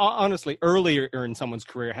 And honestly, earlier in someone's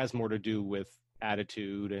career has more to do with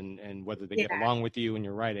attitude and whether they get along with you and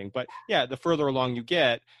your writing. But yeah, the further along you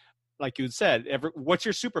get, like you said, what's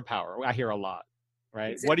your superpower? I hear a lot,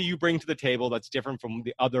 right? Exactly. What do you bring to the table that's different from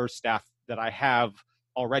the other staff that I have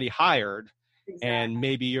already hired? Exactly. And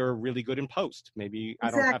maybe you're really good in post. Maybe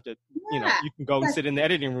I don't have to, you can go and sit in the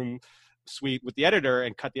editing room suite with the editor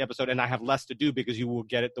and cut the episode, and I have less to do because you will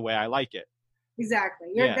get it the way I like it. Exactly.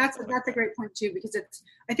 That's a great point too, because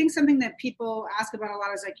I think something that people ask about a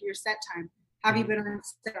lot is like your set time. Have you been on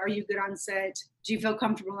set? Are you good on set? Do you feel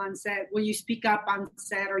comfortable on set? Will you speak up on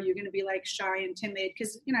set? Or are you going to be like shy and timid?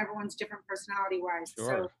 Because everyone's different personality wise.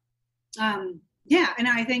 Sure. So and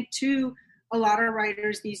I think too, a lot of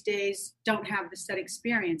writers these days don't have the set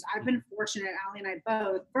experience. I've been fortunate, Ali and I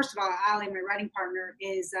both. First of all, Ali, my writing partner,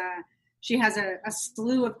 is she has a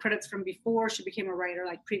slew of credits from before she became a writer,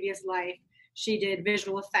 like previous life. She did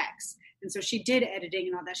visual effects. And so she did editing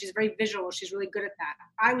and all that. She's very visual. She's really good at that.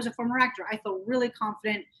 I was a former actor. I feel really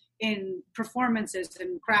confident in performances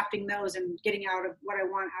and crafting those and getting out of what I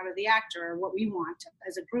want out of the actor, or what we want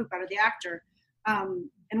as a group out of the actor.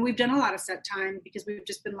 And we've done a lot of set time because we've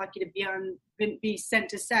just been lucky to be sent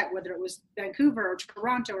to set, whether it was Vancouver or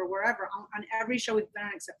Toronto or wherever, on every show we've been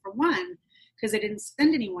on except for one, because they didn't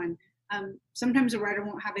send anyone. Sometimes a writer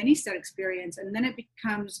won't have any set experience, and then it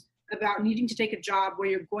becomes about needing to take a job where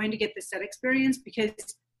you're going to get the set experience, because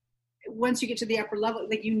once you get to the upper level,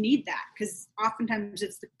 like, you need that, because oftentimes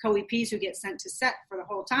it's the co-EPs who get sent to set for the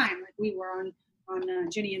whole time, like we were on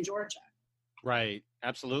Ginny and Georgia. Right,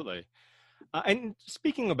 absolutely. And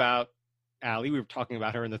speaking about Ali, we were talking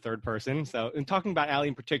about her in the third person. So in talking about Ali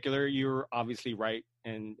in particular, you're obviously write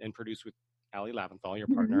and produce with Ali Laventhal, your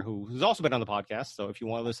partner, who's also been on the podcast. So if you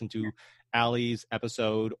want to listen to Ali's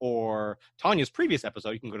episode or Tanya's previous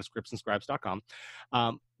episode, you can go to scriptsandscribes.com.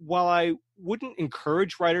 While I wouldn't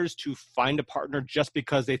encourage writers to find a partner just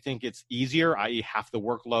because they think it's easier, i.e. half the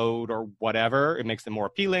workload or whatever, it makes them more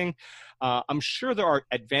appealing, I'm sure there are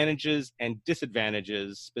advantages and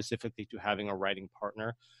disadvantages specifically to having a writing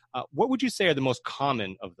partner. What would you say are the most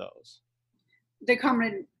common of those? The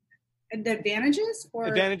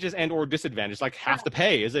advantages and or disadvantages, like half the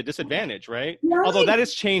pay is a disadvantage, right? Although that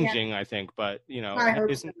is changing, I think, but I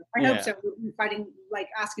hope so. Hope so. We're fighting, like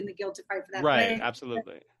asking the guild to fight for that. Right, pay.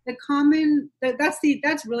 Absolutely. The common,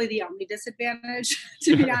 that's really the only disadvantage,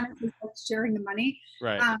 to be honest, is sharing the money.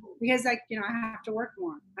 Right. Because I have to work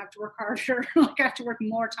more. I have to work harder. Like I have to work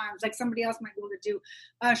more times. Like somebody else might be able to do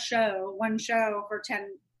one show for 10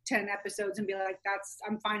 episodes and be like,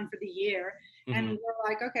 I'm fine for the year. And we're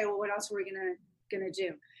like, okay, well, what else are we gonna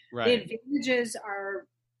do? Right. The advantages are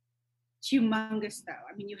humongous, though.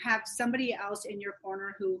 I mean, you have somebody else in your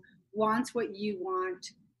corner who wants what you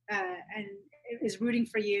want, and is rooting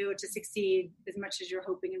for you to succeed as much as you're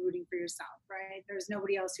hoping and rooting for yourself, right? There's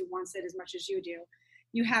nobody else who wants it as much as you do.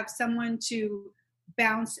 You have someone to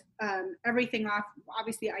bounce everything off,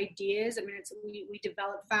 obviously ideas. I mean, we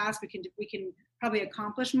develop fast. We can probably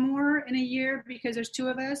accomplish more in a year because there's two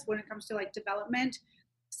of us when it comes to like development.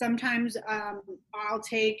 Sometimes I'll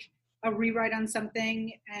take a rewrite on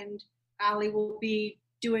something and Allie will be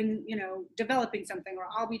doing, developing something, or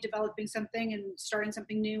I'll be developing something and starting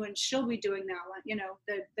something new, and she'll be doing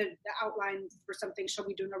that, the outline for something, she'll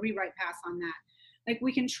be doing a rewrite pass on that. Like,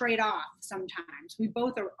 we can trade off sometimes. We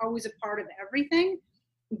both are always a part of everything,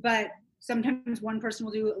 but sometimes one person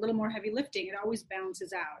will do a little more heavy lifting. It always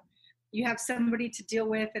balances out. You have somebody to deal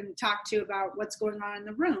with and talk to about what's going on in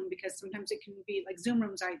the room, because sometimes it can be like Zoom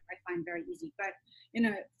rooms I find very easy, but in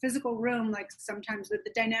a physical room, like sometimes the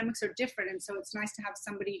dynamics are different. And so it's nice to have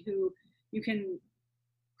somebody who you can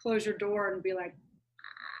close your door and be like,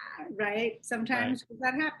 right? Sometimes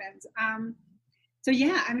that happens. So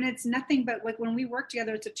yeah, I mean, it's nothing but like when we work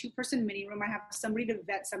together, it's a 2-person mini room. I have somebody to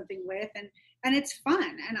vet something with, and it's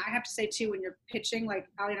fun. And I have to say too, when you're pitching, like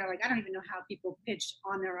Allie and I, like, I don't even know how people pitch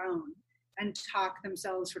on their own and talk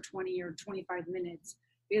themselves for 20 or 25 minutes,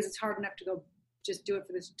 because it's hard enough to go just do it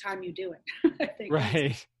for this time you do it. I think.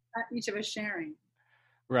 Right. Each of us sharing.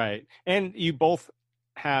 Right. And you both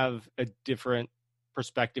have a different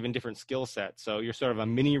perspective and different skill sets. So you're sort of a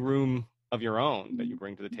mini room of your own that you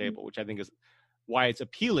bring to the table, which I think is why it's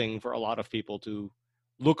appealing for a lot of people to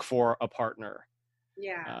look for a partner.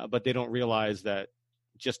 Yeah. But they don't realize that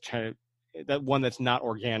that one that's not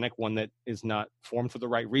organic, one that is not formed for the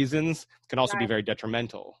right reasons, can also be very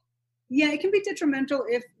detrimental. Yeah, it can be detrimental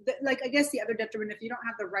if, I guess the other detriment, if you don't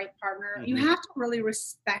have the right partner, you have to really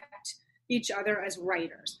respect each other as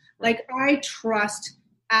writers. Right. Like, I trust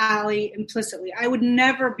Allie implicitly. I would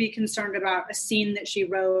never be concerned about a scene that she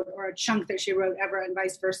wrote or a chunk that she wrote ever, and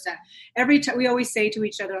vice versa. Every time we always say to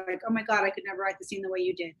each other, like, oh my God, I could never write the scene the way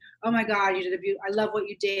you did. Oh my God, you did I love what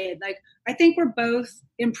you did. Like, I think we're both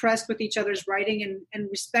impressed with each other's writing and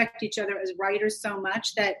respect each other as writers so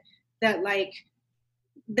much that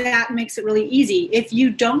makes it really easy. If you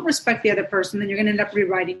don't respect the other person, then you're going to end up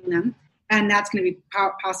rewriting them, and that's going to be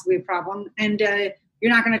possibly a problem. And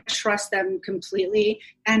you're not going to trust them completely.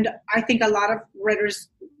 And I think a lot of writers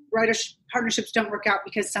partnerships don't work out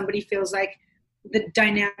because somebody feels like the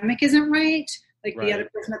dynamic isn't right. Like the other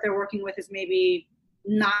person that they're working with is maybe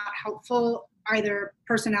not helpful, either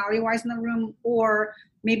personality-wise in the room, or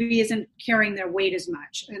maybe isn't carrying their weight as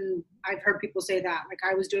much. And I've heard people say that, like,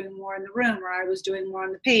 I was doing more in the room, or I was doing more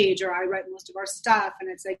on the page, or I write most of our stuff. And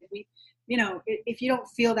it's like, if you don't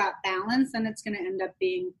feel that balance, then it's going to end up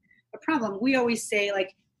being a problem. We always say,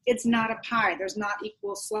 like, it's not a pie. There's not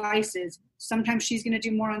equal slices. Sometimes she's going to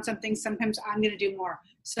do more on something. Sometimes I'm going to do more.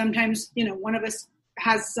 Sometimes, one of us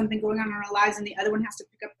has something going on in our lives and the other one has to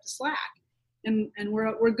pick up the slack. And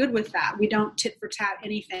we're good with that. We don't tit for tat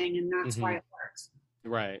anything, and that's why it works.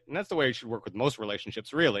 Right. And that's the way you should work with most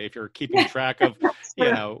relationships, really. If you're keeping track of,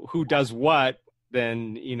 who does what,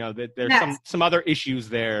 then, that there's some other issues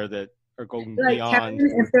there that are going beyond.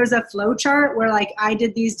 Kevin, if there's a flow chart where, like, I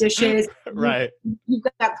did these dishes, right, you've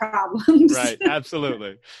got problems. Right.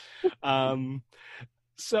 Absolutely.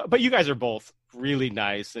 But you guys are both really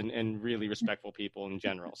nice and really respectful people in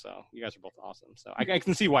general. So you guys are both awesome. So I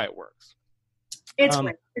can see why it works. It's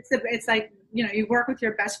great. It's like, you work with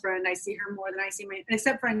your best friend. I see her more than I see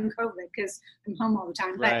except for in COVID, because I'm home all the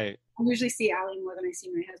time. But right. I usually see Allie more than I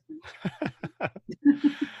see my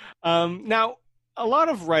husband. Now, a lot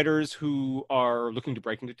of writers who are looking to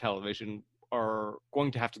break into television are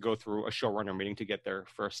going to have to go through a showrunner meeting to get their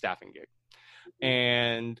first staffing gig. Mm-hmm.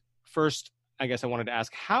 And first, I guess I wanted to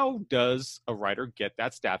ask, how does a writer get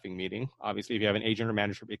that staffing meeting? Obviously, if you have an agent or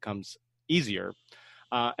manager, it becomes easier.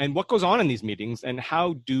 And what goes on in these meetings, and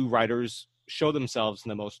how do writers show themselves in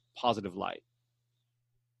the most positive light?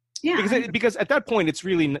 Yeah, because at that point, it's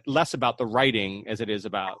really less about the writing as it is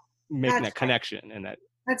about making that connection. And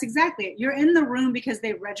that's exactly it. You're in the room because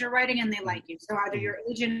they read your writing and they like you. So either your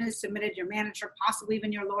agent has submitted, your manager, possibly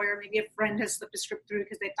even your lawyer, maybe a friend has slipped a script through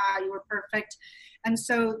because they thought you were perfect. And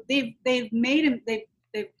so they've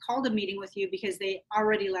called a meeting with you because they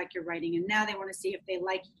already like your writing, and now they want to see if they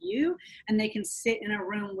like you, and they can sit in a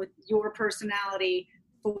room with your personality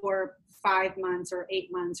for 5 months or 8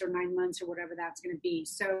 months or 9 months or whatever that's going to be.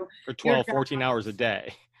 So for 12, 14 hours a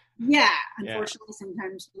day. Yeah, unfortunately,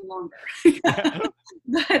 sometimes longer.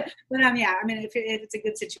 but yeah, I mean, if it's a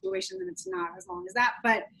good situation, then it's not as long as that.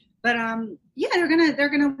 But yeah, they're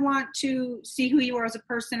gonna want to see who you are as a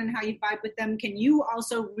person and how you vibe with them. Can you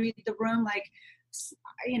also read the room? Like,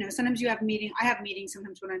 sometimes you have meetings. I have meetings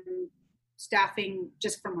sometimes when I'm staffing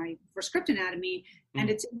just for Script Anatomy. And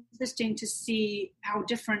it's interesting to see how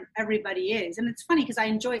different everybody is. And it's funny because I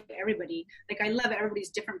enjoy everybody. Like I love everybody's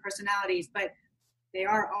different personalities, but they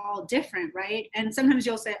are all different, right? And sometimes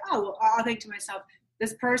you'll say, oh, well, I'll think to myself,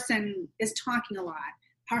 this person is talking a lot.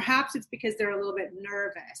 Perhaps it's because they're a little bit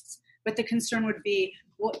nervous. But the concern would be,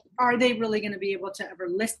 well, are they really going to be able to ever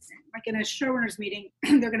listen? Like in a showrunners meeting,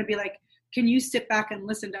 they're going to be like, can you sit back and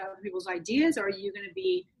listen to other people's ideas? Or are you going to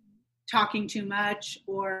be talking too much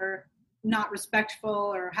or not respectful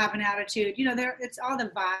or have an attitude? You know, it's all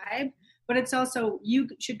the vibe, but it's also, you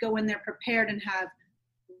should go in there prepared and have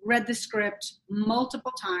read the script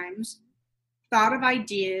multiple times, thought of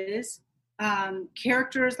ideas,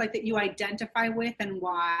 characters like that you identify with and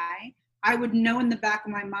why. I would know in the back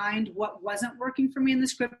of my mind what wasn't working for me in the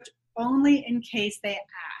script, only in case they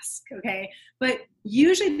ask, okay? But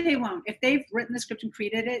usually they won't. If they've written the script and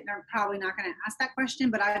created it, they're probably not going to ask that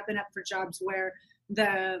question. But I've been up for jobs where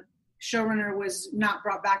the showrunner was not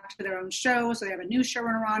brought back to their own show, so they have a new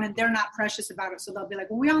showrunner on, and they're not precious about it. So they'll be like,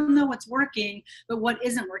 well, we all know what's working, but what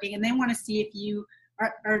isn't working? And they want to see if you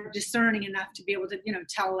are discerning enough to be able to, you know,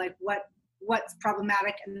 tell like what's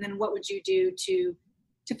problematic, and then what would you do to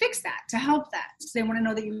fix that, to help that. So they want to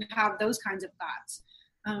know that you have those kinds of thoughts.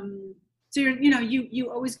 So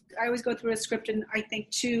I always go through a script, and I think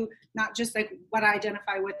too, not just like what I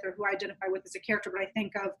identify with or who I identify with as a character, but I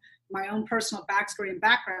think of my own personal backstory and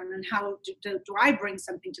background, and how do I bring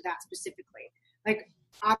something to that specifically. Like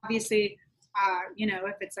obviously,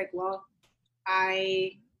 if it's like, well,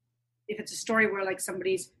 if it's a story where like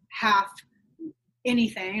somebody's half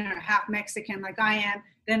anything or half Mexican like I am,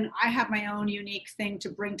 then I have my own unique thing to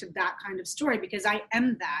bring to that kind of story because I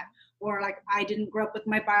am that. Or like I didn't grow up with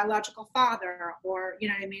my biological father, or, you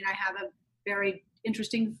know what I mean? I have a very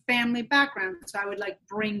interesting family background. So I would like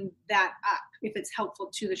bring that up if it's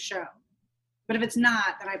helpful to the show. But if it's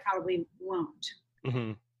not, then I probably won't.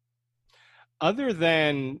 Mm-hmm. Other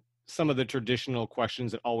than some of the traditional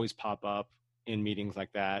questions that always pop up in meetings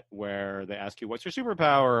like that, where they ask you, what's your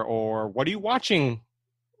superpower? Or what are you watching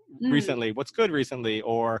recently? What's good recently?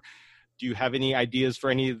 Or do you have any ideas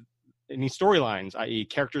for any storylines, i.e.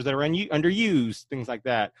 characters that are underused, things like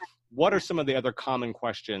that? What are some of the other common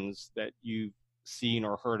questions that you've seen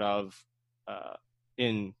or heard of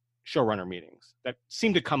in showrunner meetings that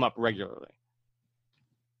seem to come up regularly?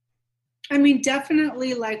 I mean,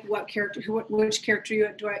 definitely like which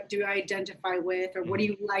character do I identify with, or what do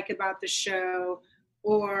you like about the show?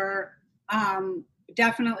 Or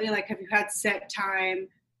definitely like, have you had set time?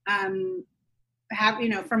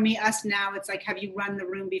 For us now, it's like, have you run the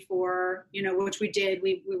room before, which we did.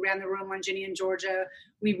 We ran the room on Ginny and Georgia.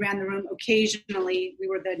 We ran the room occasionally. We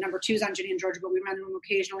were the number 2s on Ginny and Georgia, but we ran the room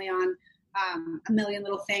occasionally on A Million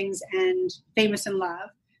Little Things and Famous in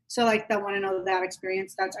Love. So like they'll want to know that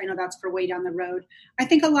experience. I know that's for way down the road. I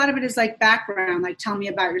think a lot of it is like background, like tell me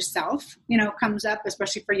about yourself, comes up,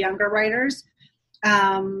 especially for younger writers.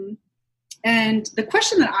 And the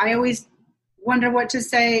question that I always wonder what to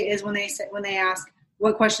say is when they ask,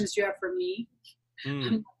 what questions do you have for me?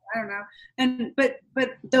 I don't know. But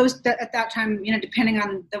those at that time, depending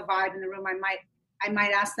on the vibe in the room, I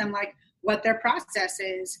might ask them like what their process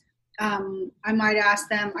is. I might ask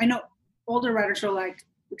them, I know older writers are like,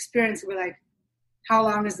 experience with like, how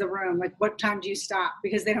long is the room? Like, what time do you stop?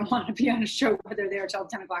 Because they don't want to be on a show where they're there till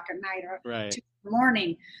 10 o'clock at night or 2 in the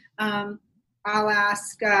morning. I'll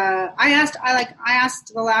ask, I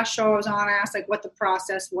asked the last show I was on, I asked like what the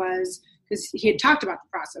process was, because he had talked about the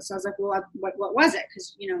process. So I was like, well, what was it?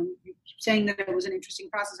 Because, you're saying that it was an interesting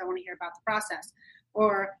process. I want to hear about the process.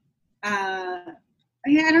 Or, I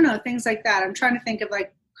don't know, things like that. I'm trying to think of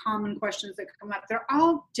like common questions that come up. They're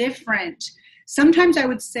all different. Sometimes I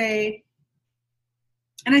would say,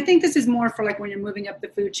 and I think this is more for like when you're moving up the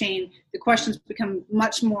food chain, the questions become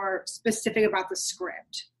much more specific about the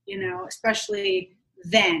script, especially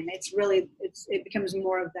then. It becomes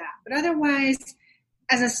more of that. But otherwise,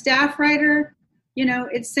 as a staff writer,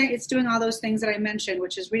 it's doing all those things that I mentioned,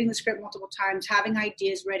 which is reading the script multiple times, having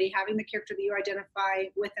ideas ready, having the character that you identify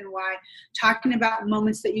with and why, talking about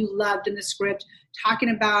moments that you loved in the script,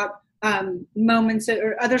 talking about moments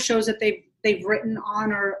or other shows that they've written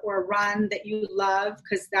on or run that you love,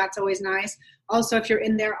 because that's always nice. Also, if you're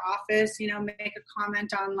in their office, make a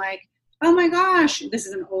comment on like, oh my gosh, this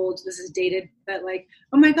is dated, but like,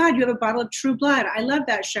 oh my God, you have a bottle of True Blood. I love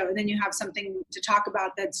that show. And then you have something to talk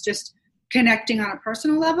about that's just connecting on a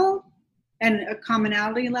personal level and a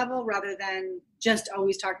commonality level, rather than just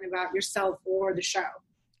always talking about yourself or the show.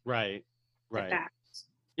 Right. Like that.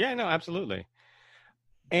 Yeah, no, absolutely.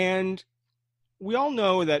 And we all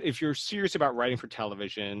know that if you're serious about writing for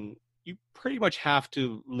television, you pretty much have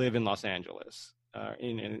to live in Los Angeles,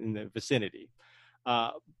 in the vicinity.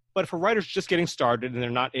 But for writers just getting started and they're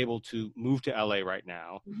not able to move to LA right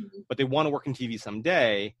now, but they want to work in TV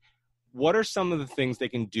someday, what are some of the things they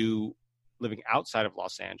can do living outside of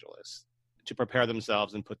Los Angeles to prepare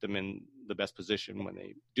themselves and put them in the best position when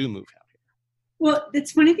they do move out here? Well,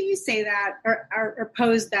 it's funny that you say that or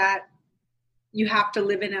pose that you have to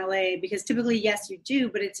live in LA, because typically, yes, you do.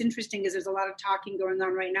 But it's interesting because there's a lot of talking going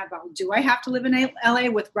on right now about, do I have to live in LA,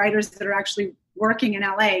 with writers that are actually working in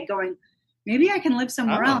LA going, maybe I can live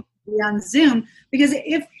somewhere else, be on Zoom. Because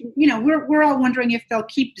if, we're all wondering if they'll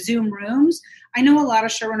keep Zoom rooms. I know a lot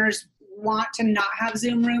of showrunners want to not have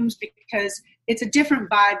Zoom rooms because it's a different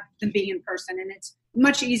vibe than being in person. And it's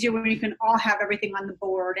much easier when you can all have everything on the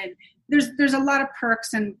board. And there's a lot of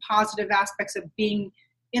perks and positive aspects of being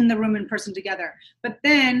in the room in person together. But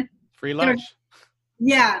then free lunch.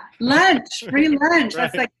 Yeah, lunch, free lunch. Right.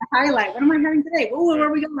 That's like the highlight. What am I having today? Oh, where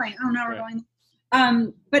are we going? Oh no, we're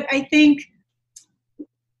going. But I think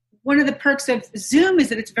one of the perks of Zoom is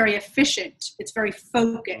that it's very efficient. It's very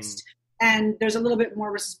focused. And there's a little bit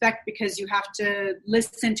more respect because you have to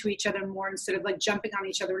listen to each other more instead of like jumping on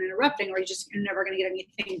each other and interrupting, or you're never going to get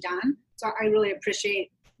anything done. So I really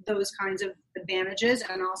appreciate those kinds of advantages.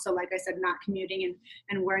 And also, like I said, not commuting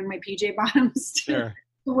and wearing my PJ bottoms to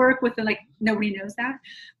work with, and like nobody knows that.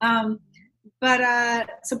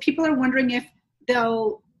 So people are wondering if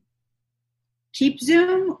they'll keep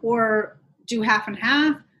Zoom or do half and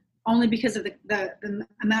half, only because of the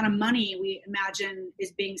amount of money we imagine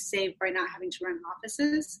is being saved by not having to rent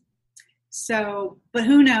offices. So, but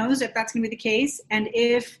who knows if that's going to be the case. And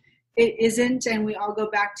if it isn't, and we all go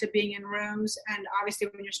back to being in rooms, and obviously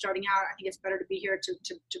when you're starting out, I think it's better to be here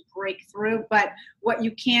to break through. But what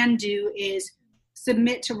you can do is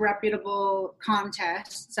submit to reputable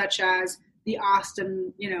contests, such as the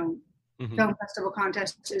Austin, Film Festival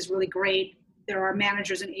contest is really great. There are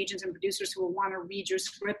managers and agents and producers who will want to read your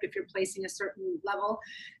script if you're placing a certain level.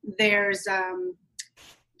 There's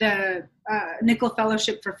the Nickel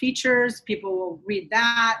Fellowship for Features. People will read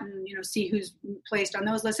that and see who's placed on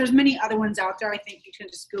those lists. There's many other ones out there. I think you can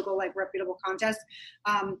just Google like reputable contests,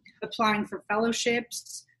 applying for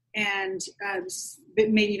fellowships, and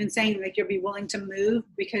maybe even saying like you'll be willing to move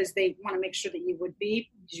because they want to make sure that you would be,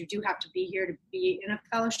 because you do have to be here to be in a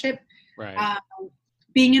fellowship. Right.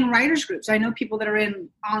 Being in writers groups. I know people that are in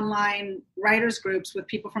online writers groups with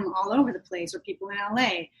people from all over the place, or people in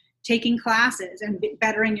LA, taking classes and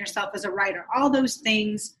bettering yourself as a writer. All those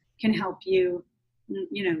things can help you,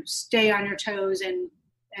 stay on your toes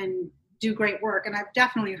and do great work. And I've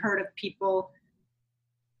definitely heard of people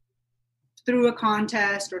through a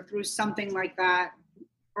contest or through something like that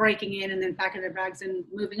breaking in and then packing their bags and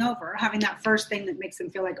moving over, having that first thing that makes them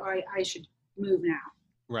feel like, oh, I should move now.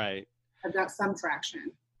 Right. I've got some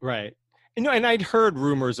traction. Right. And I'd heard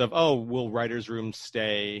rumors of, will writers' rooms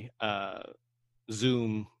stay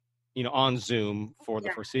Zoom, on Zoom for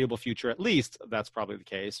the foreseeable future? At least that's probably the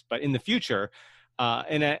case. But in the future,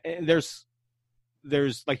 and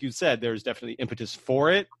there's, like you said, there's definitely impetus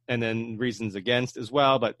for it, and then reasons against as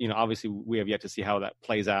well. But obviously, we have yet to see how that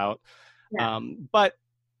plays out. Yeah. But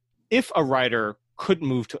if a writer could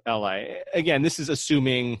move to LA, again, this is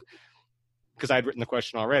assuming, because I'd written the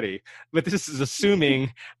question already, but this is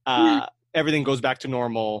assuming everything goes back to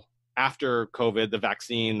normal after COVID, the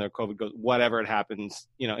vaccine, the COVID goes, whatever it happens,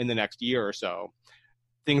 in the next year or so,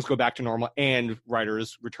 things go back to normal and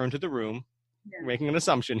writers return to the room. Yeah. Making an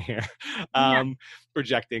assumption here,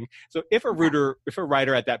 projecting. So if a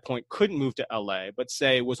writer at that point couldn't move to LA, but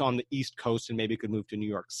say was on the East Coast and maybe could move to New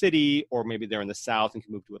York City, or maybe they're in the South and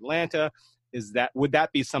can move to Atlanta, would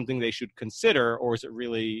that be something they should consider, or is it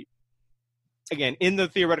really, again, in the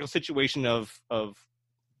theoretical situation of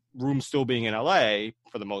rooms still being in LA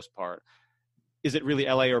for the most part, is it really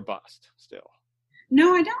LA or bust still?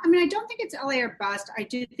 No, I don't. I mean, I don't think it's LA or bust. I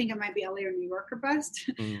do think it might be LA or New York or bust.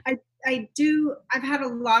 I've had a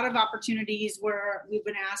lot of opportunities where we've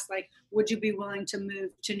been asked, like, would you be willing to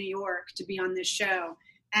move to New York to be on this show?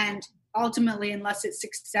 And ultimately, unless it's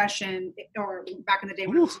Succession, or back in the day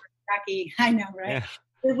when it was Jackie, I know, right? Yeah.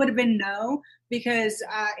 It would have been no, because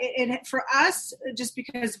it for us, just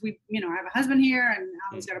because we, I have a husband here and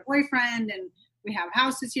Alan's got a boyfriend and we have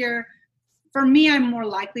houses here. For me, I'm more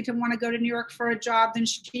likely to want to go to New York for a job than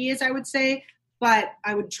she is, I would say. But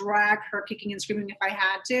I would drag her kicking and screaming if I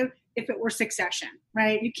had to, if it were Succession,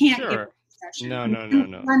 right? You can't give Succession. No.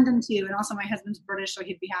 London too, and also my husband's British, so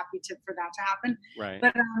he'd be happy for that to happen. Right.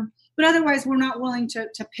 But otherwise, we're not willing to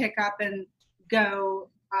pick up and go.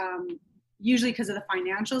 Usually because of the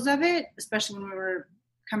financials of it, especially when we were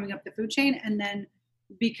coming up the food chain, and then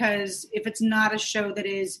because if it's not a show that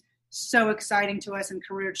is so exciting to us and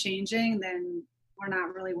career changing, then we're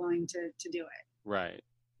not really willing to do it. Right.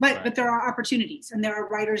 But there are opportunities, and there are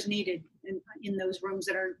writers needed in those rooms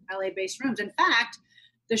that are LA based rooms. In fact,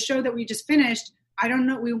 the show that we just finished, I don't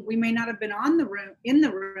know, we may not have been in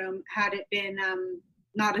the room had it been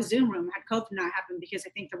not a Zoom room, had COVID not happened, because I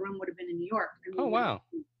think the room would have been in New York. Oh, wow.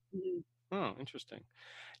 Mm-hmm. Oh, interesting.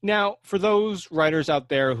 Now, for those writers out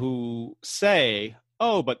there who say,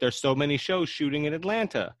 oh, but there's so many shows shooting in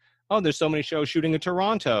Atlanta. Oh, there's so many shows shooting in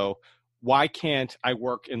Toronto. Why can't I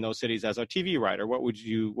work in those cities as a TV writer?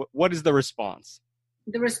 What is the response?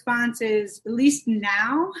 The response is, at least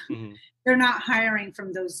now, mm-hmm. they're not hiring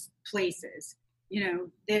from those places.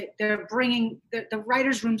 They're bringing, the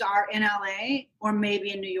writers' rooms are in LA or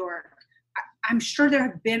maybe in New York. I'm sure there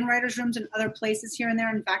have been writers' rooms in other places here and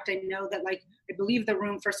there. In fact, I know that, I believe the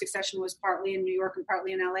room for Succession was partly in New York and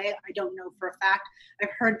partly in LA. I don't know for a fact.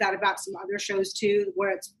 I've heard that about some other shows too,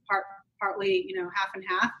 where it's partly, half and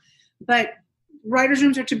half. But writers'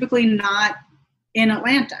 rooms are typically not in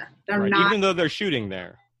Atlanta. They're not, even though they're shooting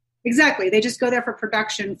there. Exactly. They just go there for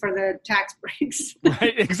production for the tax breaks.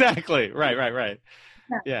 Right. Exactly. Right.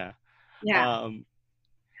 Yeah.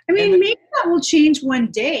 Maybe that will change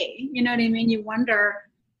one day. You know what I mean? You wonder,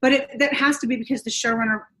 but that has to be because the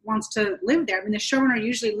showrunner wants to live there. The showrunner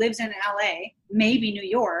usually lives in LA, maybe New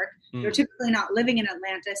York. They're typically not living in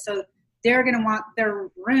Atlanta. So they're going to want their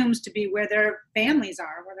rooms to be where their families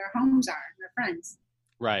are, where their homes are, their friends.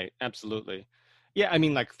 Right. Absolutely. Yeah.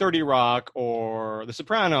 Like 30 Rock or The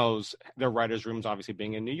Sopranos, their writers' rooms obviously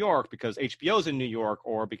being in New York because HBO's in New York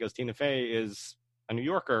or because Tina Fey is a New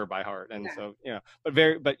Yorker by heart. And so,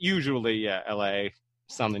 but usually, LA,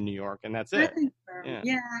 some in New York, and that's it. I think so.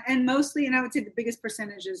 Yeah. And mostly, and I would say the biggest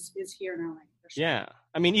percentage is here in LA. Sure. Yeah.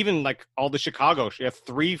 Even all the Chicago, you have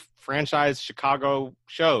 3 franchise Chicago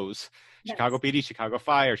shows. Yes. Chicago PD, Chicago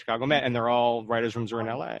Fire, Chicago Met, and they're all writers' rooms are in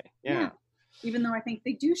LA. Yeah. Even though I think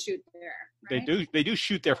they do shoot there. Right? They do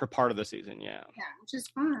shoot there for part of the season. Yeah. Yeah, which is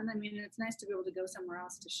fun. It's nice to be able to go somewhere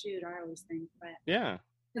else to shoot. I always think, but yeah,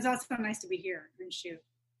 it's also nice to be here and shoot.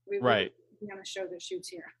 Right. Be on a show that shoots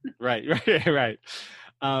here. Right. Okay.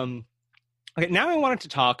 Now I wanted to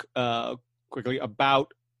talk quickly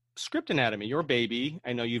about Script Anatomy, your baby.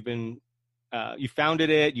 I know you've been. You founded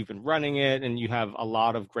it, you've been running it, and you have a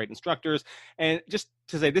lot of great instructors. And just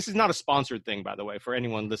to say, this is not a sponsored thing, by the way, for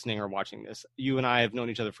anyone listening or watching this. You and I have known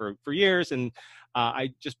each other for years, and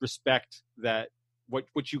I just respect that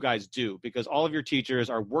what you guys do, because all of your teachers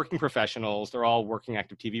are working professionals. They're all working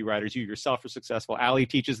active TV writers. You yourself are successful. Allie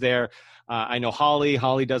teaches there. I know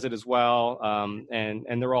Holly does it as well,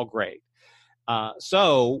 and they're all great.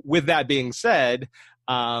 So with that being said,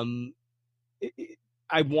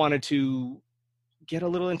 I wanted to get a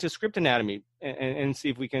little into Script Anatomy and see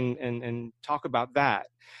if we can and talk about that.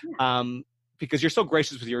 Yeah. Because you're so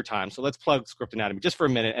gracious with your time. So let's plug Script Anatomy just for a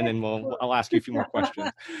minute, and then I'll ask you a few more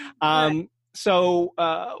questions. So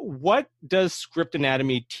what does Script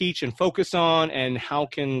Anatomy teach and focus on, and how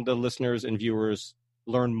can the listeners and viewers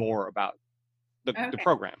learn more about the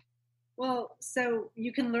program? Well, so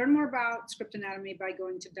you can learn more about Script Anatomy by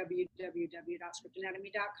going to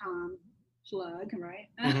www.scriptanatomy.com. Plug, right?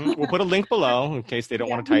 Mm-hmm. We'll put a link below in case they don't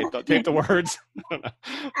want to type the words.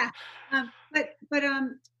 I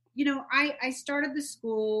started the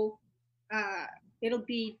school. It'll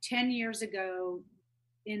be 10 years ago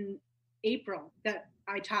in April that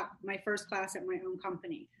I taught my first class at my own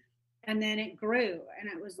company, and then it grew. And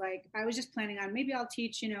it was I was just planning on maybe I'll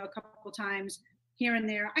teach, a couple times here and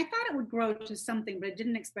there. I thought it would grow to something, but I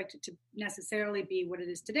didn't expect it to necessarily be what it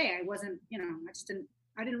is today. I wasn't,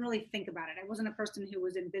 I didn't really think about it. I wasn't a person who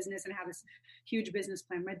was in business and had this huge business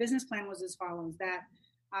plan. My business plan was as follows, that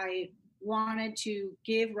I wanted to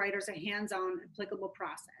give writers a hands-on applicable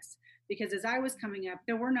process, because as I was coming up,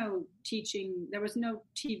 there was no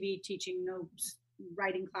TV teaching, no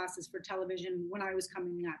writing classes for television when I was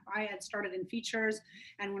coming up. I had started in features,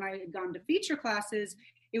 and when I had gone to feature classes,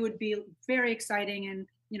 it would be very exciting. And,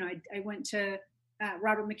 I went to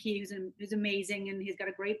Robert McKee, who's amazing, and he's got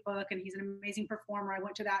a great book, and he's an amazing performer. I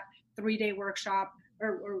went to that 3-day workshop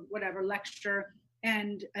or whatever lecture,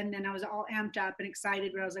 and then I was all amped up and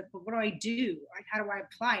excited, but I was like, well, what do I do? How do I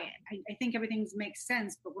apply it? I think everything makes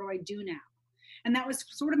sense, but what do I do now? And that was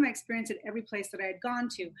sort of my experience at every place that I had gone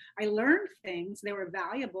to. I learned things, they were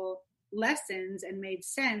valuable lessons and made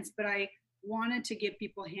sense, but I wanted to give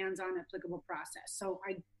people hands-on applicable process. So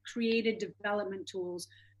I created development tools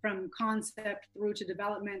from concept through to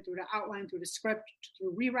development, through to outline, through to script,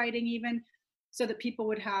 through rewriting even, so that people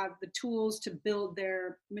would have the tools to build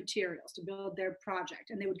their materials, to build their project,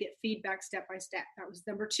 and they would get feedback step by step. That was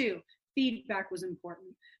number 2. Feedback was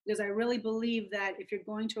important, because I really believe that if you're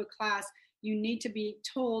going to a class, you need to be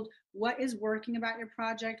told what is working about your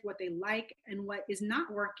project, what they like, and what is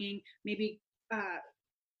not working. Maybe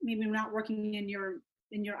not working in your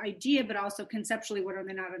idea, but also conceptually, what are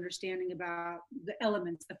they not understanding about the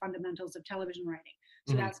elements, the fundamentals of television writing.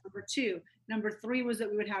 So that's number 2. Number 3 was that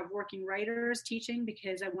we would have working writers teaching,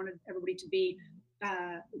 because I wanted everybody to be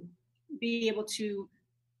able to,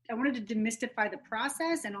 I wanted to demystify the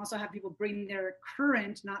process and also have people bring their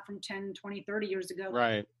current, not from 10, 20, 30 years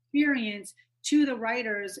ago, experience to the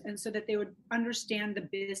writers, and so that they would understand the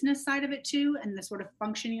business side of it too, and the sort of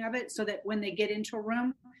functioning of it, so that when they get into a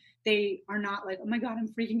room, they are not like, oh my God, I'm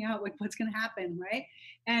freaking out, like what's going to happen, right?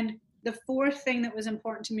 And the 4th thing that was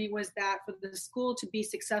important to me was that for the school to be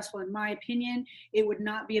successful, in my opinion, it would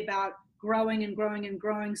not be about growing and growing and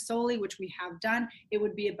growing solely, which we have done. It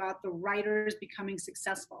would be about the writers becoming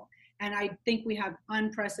successful. And I think we have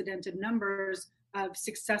unprecedented numbers of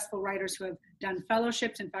successful writers who have done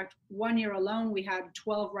fellowships. In fact, 1 year alone, we had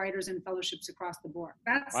 12 writers in fellowships across the board.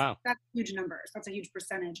 That's huge numbers. That's a huge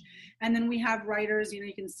percentage. And then we have writers,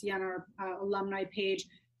 you can see on our alumni page,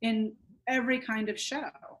 in every kind of show.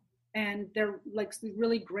 And they're like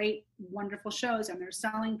really great, wonderful shows, and they're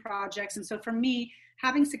selling projects. And so for me,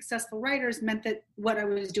 having successful writers meant that what I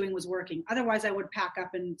was doing was working. Otherwise, I would pack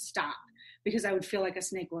up and stop, because I would feel like a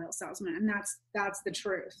snake oil salesman, and that's the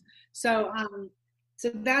truth. So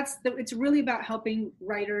it's really about helping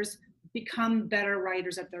writers become better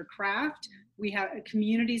writers at their craft. We have a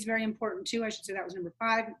community is very important too. I should say that was number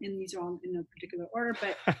 5, and these are all in no particular order.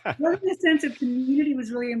 But the sense of community was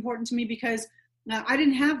really important to me, because I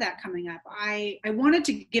didn't have that coming up. I wanted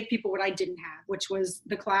to give people what I didn't have, which was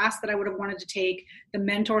the class that I would have wanted to take, the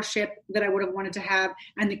mentorship that I would have wanted to have,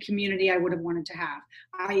 and the community I would have wanted to have.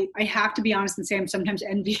 I have to be honest and say I'm sometimes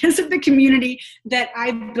envious of the community that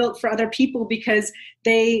I built for other people, because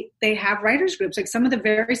they have writers groups. Like some of the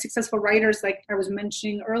very successful writers, like I was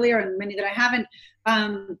mentioning earlier, and many that I haven't,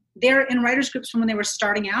 they're in writers groups from when they were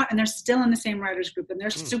starting out, and they're still in the same writers group, and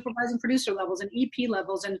they're supervising producer levels and EP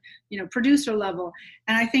levels and producer level.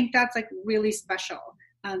 And I think that's like really special,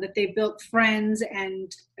 that they built friends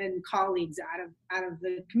and colleagues out of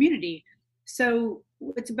the community. So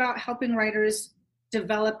it's about helping writers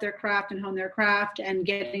develop their craft and hone their craft, and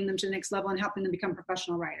getting them to the next level and helping them become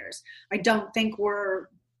professional writers. I don't think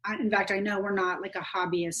in fact, I know we're not like a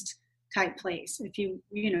hobbyist type place. If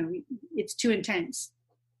it's too intense.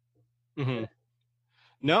 Mm-hmm.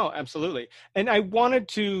 No, absolutely. And I wanted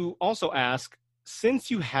to also ask, since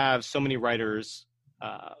you have so many writers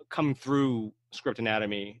come through Script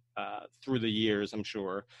Anatomy through the years, I'm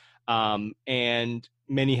sure, and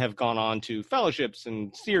many have gone on to fellowships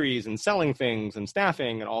and series and selling things and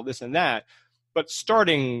staffing and all this and that, but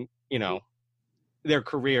starting, their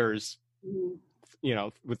careers,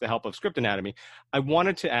 with the help of Script Anatomy, I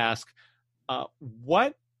wanted to ask,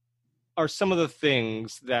 what are some of the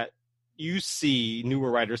things that you see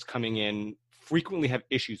newer writers coming in frequently have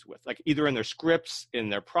issues with, like either in their scripts, in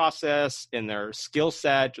their process, in their skill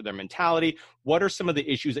set, or their mentality? What are some of the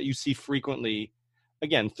issues that you see frequently,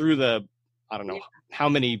 again, through the, I don't know how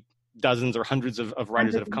many dozens or hundreds of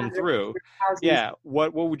writers that have come through? Yeah.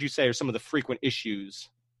 What would you say are some of the frequent issues?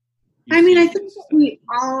 I think we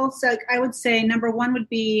all said, I would say number 1 would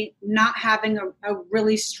be not having a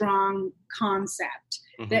really strong concept,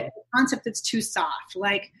 that concept that's too soft.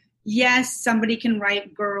 Like, yes, somebody can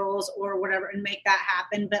write girls or whatever and make that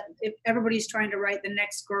happen. But if everybody's trying to write the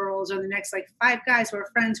next girls or the next 5 guys who are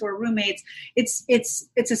friends, who are roommates, it's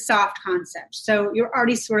a soft concept. So you're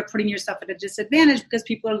already sort of putting yourself at a disadvantage, because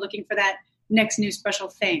people are looking for that next new special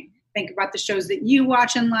thing. Think about the shows that you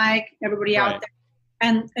watch and like, everybody out there.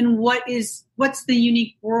 And what's the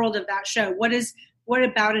unique world of that show? What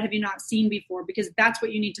about it have you not seen before? Because that's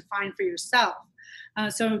what you need to find for yourself.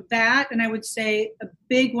 So that, and I would say a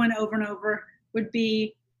big one over and over would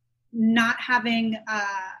be not having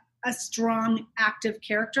a strong active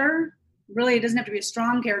character. Really, it doesn't have to be a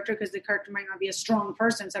strong character, because the character might not be a strong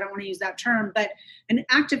person, so I don't want to use that term, but an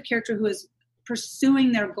active character who is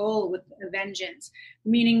pursuing their goal with a vengeance.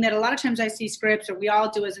 Meaning that a lot of times I see scripts, or we all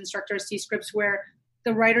do as instructors, see scripts where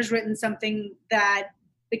the writer's written something that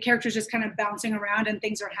the character's just kind of bouncing around and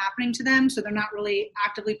things are happening to them, so they're not really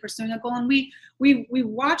actively pursuing a goal. And we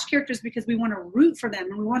watch characters because we want to root for them,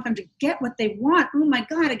 and we want them to get what they want. Oh my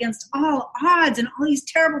God, against all odds, and all these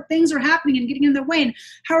terrible things are happening and getting in their way, and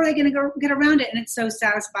how are they going to get around it? And it's so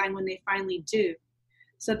satisfying when they finally do.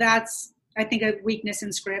 So that's, I think, a weakness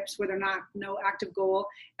in scripts, where they're no active goal.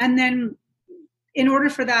 And then in order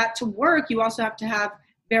for that to work, you also have to have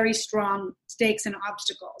very strong stakes and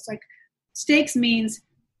obstacles. Like stakes means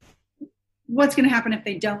what's going to happen if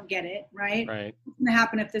they don't get it, right? Right. What's going to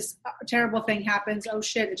happen if this terrible thing happens? Oh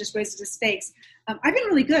shit, it just raises the stakes. I've been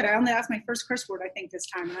really good. I only asked my first curse word, I think, this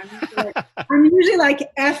time. And I'm usually like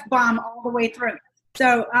F-bomb all the way through.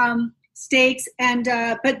 So stakes and,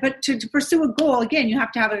 but to pursue a goal, again, you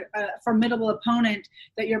have to have a formidable opponent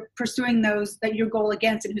that you're pursuing that your goal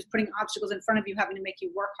against and who's putting obstacles in front of you, having to make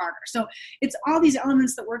you work harder. So it's all these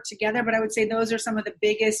elements that work together, but I would say those are some of the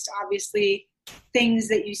biggest, obviously, things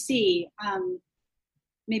that you see,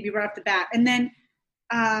 maybe right off the bat. And then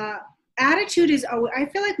attitude is, I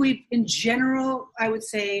feel like in general, I would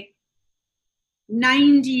say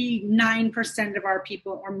 99% of our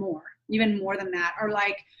people or more, even more than that, are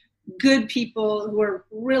like good people who are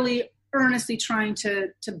really earnestly trying to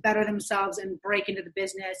better themselves and break into the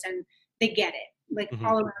business, and they get it. Like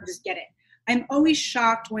all around just get it. I'm always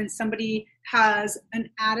shocked when somebody has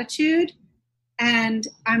an attitude and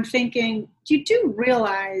I'm thinking, you do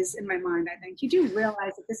realize, in my mind, I think, you do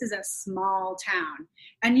realize that this is a small town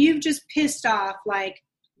and you've just pissed off like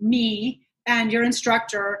me and your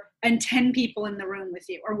instructor and 10 people in the room with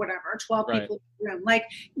you or whatever, 12 right. people in the room. Like,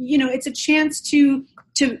 it's a chance to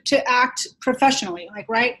act professionally. Like,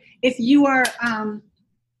 right. If you are,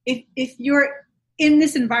 if you're in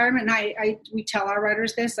this environment, and we tell our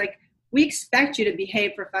writers this, like, we expect you to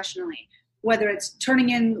behave professionally, whether it's turning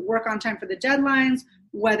in work on time for the deadlines,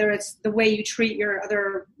 whether it's the way you treat your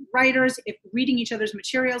other writers, if reading each other's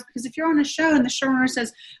materials. Because if you're on a show and the showrunner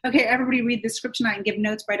says, okay, everybody read the script tonight and give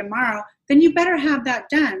notes by tomorrow, then you better have that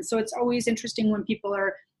done. So it's always interesting when people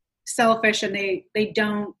are selfish and they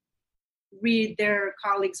don't read their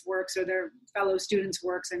colleagues' works or their fellow students'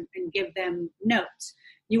 works and give them notes.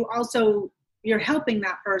 You're helping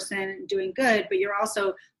that person doing good, but you're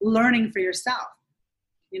also learning for yourself.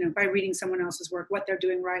 By reading someone else's work, what they're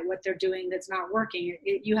doing right, what they're doing that's not working.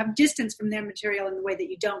 You have distance from their material in the way that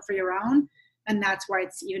you don't for your own, and that's why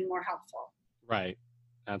it's even more helpful. Right.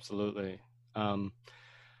 Absolutely.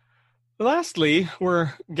 Lastly,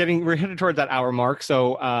 we're headed toward that hour mark,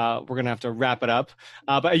 so we're going to have to wrap it up.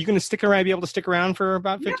 But are you going to be able to stick around for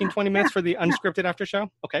about 15, 20 minutes for the unscripted after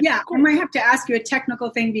show? Okay. Yeah, cool. I might have to ask you a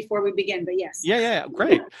technical thing before we begin, but yes. Yeah,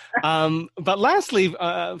 great. But lastly,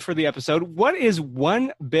 for the episode, what is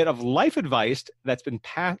one bit of life advice that's been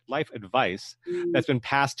passed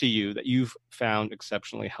to you that you've found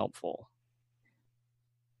exceptionally helpful?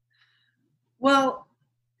 Well,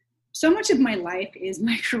 so much of my life is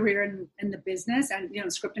my career in the business and,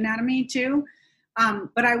 Script Anatomy too.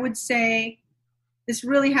 But I would say this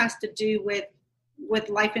really has to do with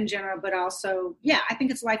life in general, but also, I think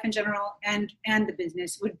it's life in general and the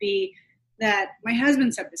business would be that my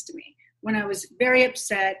husband said this to me when I was very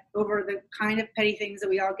upset over the kind of petty things that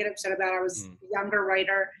we all get upset about. I was a younger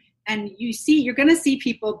writer, and you're going to see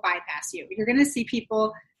people bypass you. You're going to see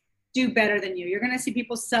people do better than you. You're going to see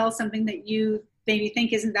people sell something that you maybe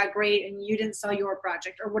think isn't that great and you didn't sell your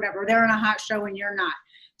project or whatever. They're on a hot show and you're not.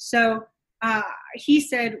 So he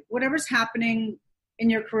said, whatever's happening in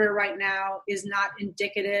your career right now is not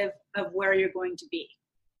indicative of where you're going to be,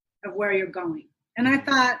 of where you're going. And I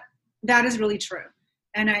thought that is really true.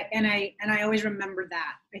 And I always remember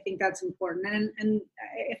that. I think that's important. And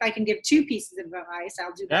if I can give 2 pieces of advice,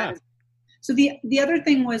 I'll do that. So the other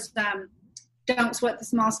thing was, don't sweat the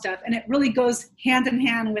small stuff. And it really goes hand in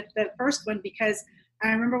hand with the first one, because I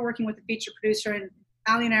remember working with a feature producer, and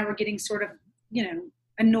Ali and I were getting sort of,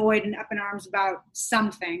 annoyed and up in arms about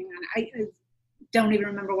something. And I don't even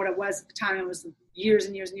remember what it was at the time. It was years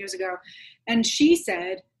and years and years ago. And she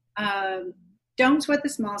said, don't sweat the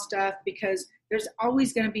small stuff, because there's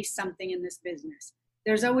always going to be something in this business.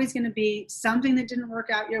 There's always going to be something that didn't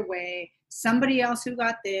work out your way. Somebody else who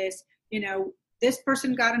got this, this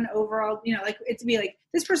person got an overall, it'd be like,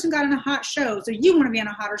 this person got in a hot show, so you want to be on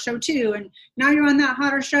a hotter show too, and now you're on that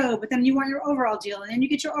hotter show, but then you want your overall deal, and then you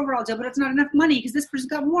get your overall deal, but it's not enough money because this person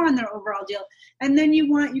got more on their overall deal, and then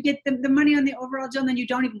you get the money on the overall deal, and then you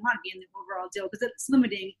don't even want to be in the overall deal because it's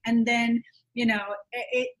limiting, and then,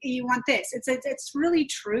 you want this. It's really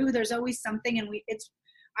true. There's always something, and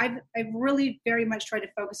I've really very much tried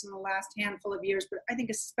to focus on the last handful of years, but I think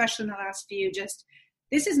especially in the last few, just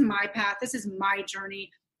this is my path. This is my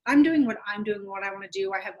journey. I'm doing what I'm doing, what I want to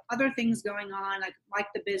do. I have other things going on, like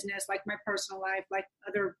the business, like my personal life, like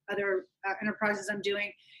other enterprises I'm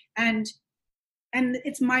doing. And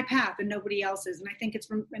it's my path and nobody else's. And I think it's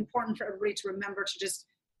important for everybody to remember to just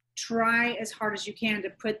try as hard as you can to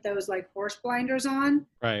put those like horse blinders on,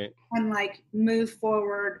 right, and like move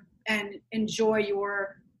forward and enjoy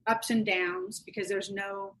your ups and downs, because there's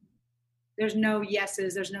no there's no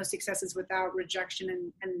yeses, there's no successes without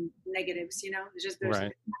rejection and negatives, there's it's not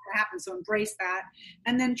gonna happen. So embrace that,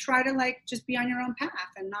 and then try to like just be on your own path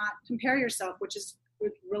and not compare yourself, which is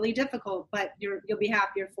really difficult, but you'll be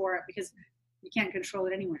happier for it because you can't control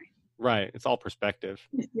it anyway. Right. It's all perspective.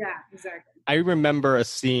 Yeah, exactly. I remember a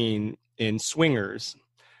scene in Swingers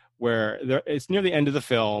where it's near the end of the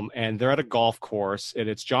film and they're at a golf course and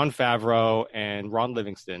it's Jon Favreau and Ron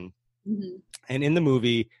Livingston. Mm-hmm. And in the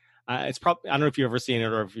movie, it's probably, I don't know if you've ever seen it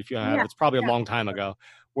or if you have, it's probably a long time ago,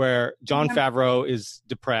 where Jon Favreau is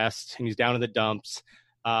depressed and he's down in the dumps.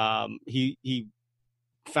 He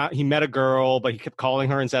met a girl, but he kept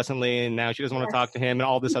calling her incessantly and now she doesn't want to talk to him and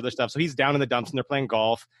all this other stuff. So he's down in the dumps and they're playing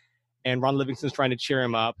golf and Ron Livingston's trying to cheer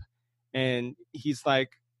him up. And he's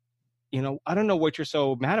like, I don't know what you're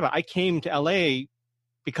so mad about. I came to LA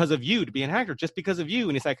because of you, to be an actor, just because of you.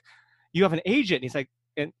 And he's like, you have an agent. And he's like,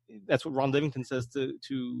 and that's what Ron Livingston says to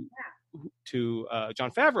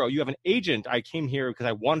Jon Favreau. You have an agent. I came here because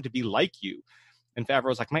I wanted to be like you. And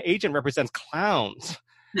Favreau's like, my agent represents clowns,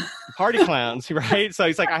 party clowns, right? So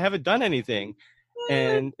he's like, I haven't done anything.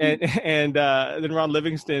 And then Ron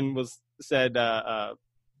Livingston said,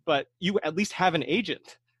 but you at least have an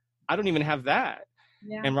agent. I don't even have that.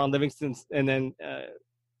 Yeah. And Ron Livingston, and then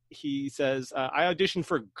he says, I auditioned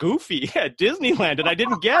for Goofy at Disneyland and I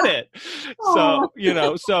didn't get it. So,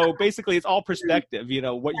 so basically it's all perspective,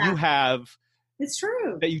 what you have. It's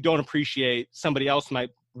true. That you don't appreciate, somebody else might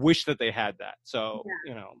wish that they had that. So,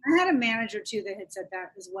 I had a manager too that had said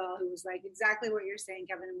that as well, who was like exactly what you're saying,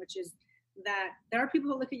 Kevin, which is that there are people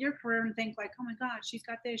that look at your career and think like, oh my God, she's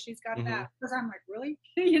got this, she's got that. Because I'm like, really?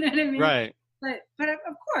 You know what I mean? Right. But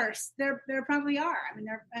of course, there probably are. I mean,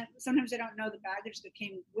 sometimes I don't know the baggage that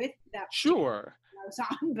came with that. Sure.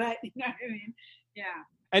 Song, but you know what I mean? Yeah.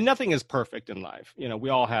 And nothing is perfect in life. We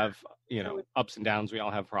all have, ups and downs. We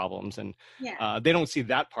all have problems. And they don't see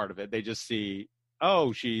that part of it. They just see,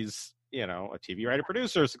 oh, she's, a TV writer,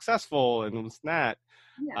 producer, successful, and this and that.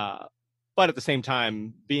 Yeah. But at the same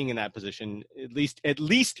time, being in that position, at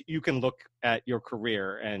least you can look at your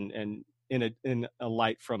career and in a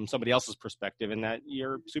light from somebody else's perspective, and that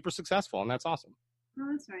you're super successful, and that's awesome. Oh,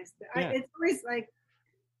 that's nice. Yeah. It's always like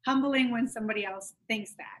humbling when somebody else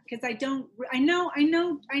thinks that, because I know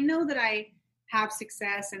that I have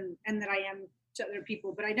success and that I am to other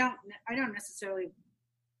people, but I don't necessarily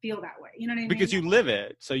feel that way. You know what I mean? Because you live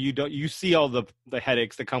it, so you see all the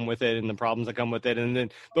headaches that come with it and the problems that come with it, and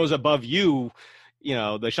then those above you.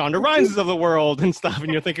 The Shonda Rhimes of the world and stuff,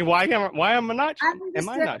 and you're thinking, why am I not? Am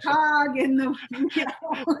I not? Cog in the,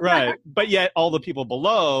 Right, but yet all the people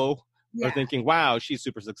below are thinking, wow, she's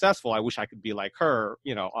super successful. I wish I could be like her.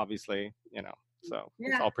 Obviously, So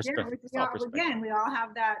it's all perspective. Again, we all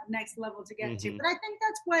have that next level to get to, but I think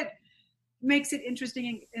that's what makes it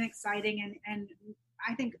interesting and exciting, and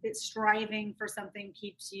I think that striving for something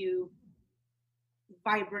keeps you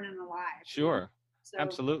vibrant and alive. Sure, so,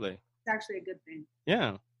 absolutely. It's actually a good thing.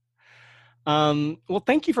 Yeah. Well,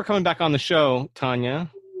 thank you for coming back on the show, Tanya.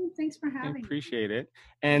 Thanks for having me. I appreciate it.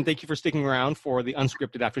 And thank you for sticking around for the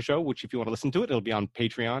Unscripted After Show, which if you want to listen to it, it'll be on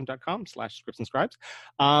patreon.com/scriptsandscribes.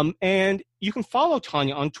 And you can follow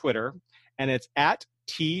Tanya on Twitter, and it's at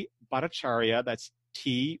T Bhattacharya. That's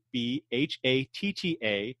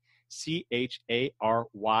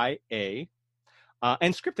TBHATTACHARYA.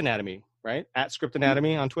 And Script Anatomy. Right? At Script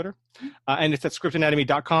Anatomy on Twitter. And it's at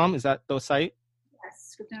scriptanatomy.com. Is that the site?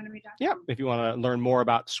 Yes, scriptanatomy.com. Yeah, if you want to learn more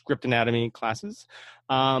about Script Anatomy classes.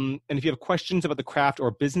 And if you have questions about the craft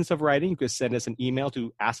or business of writing, you can send us an email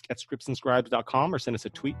to ask@scriptsandscribes.com or send us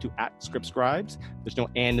a tweet to @scriptscribes. There's no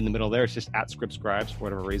and in the middle there. It's just @scriptscribes for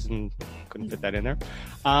whatever reason. Couldn't fit that in there.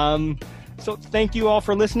 So thank you all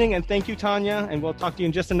for listening, and thank you, Tanya. And we'll talk to you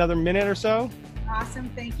in just another minute or so. Awesome.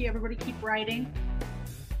 Thank you, everybody. Keep writing.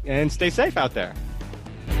 And stay safe out there.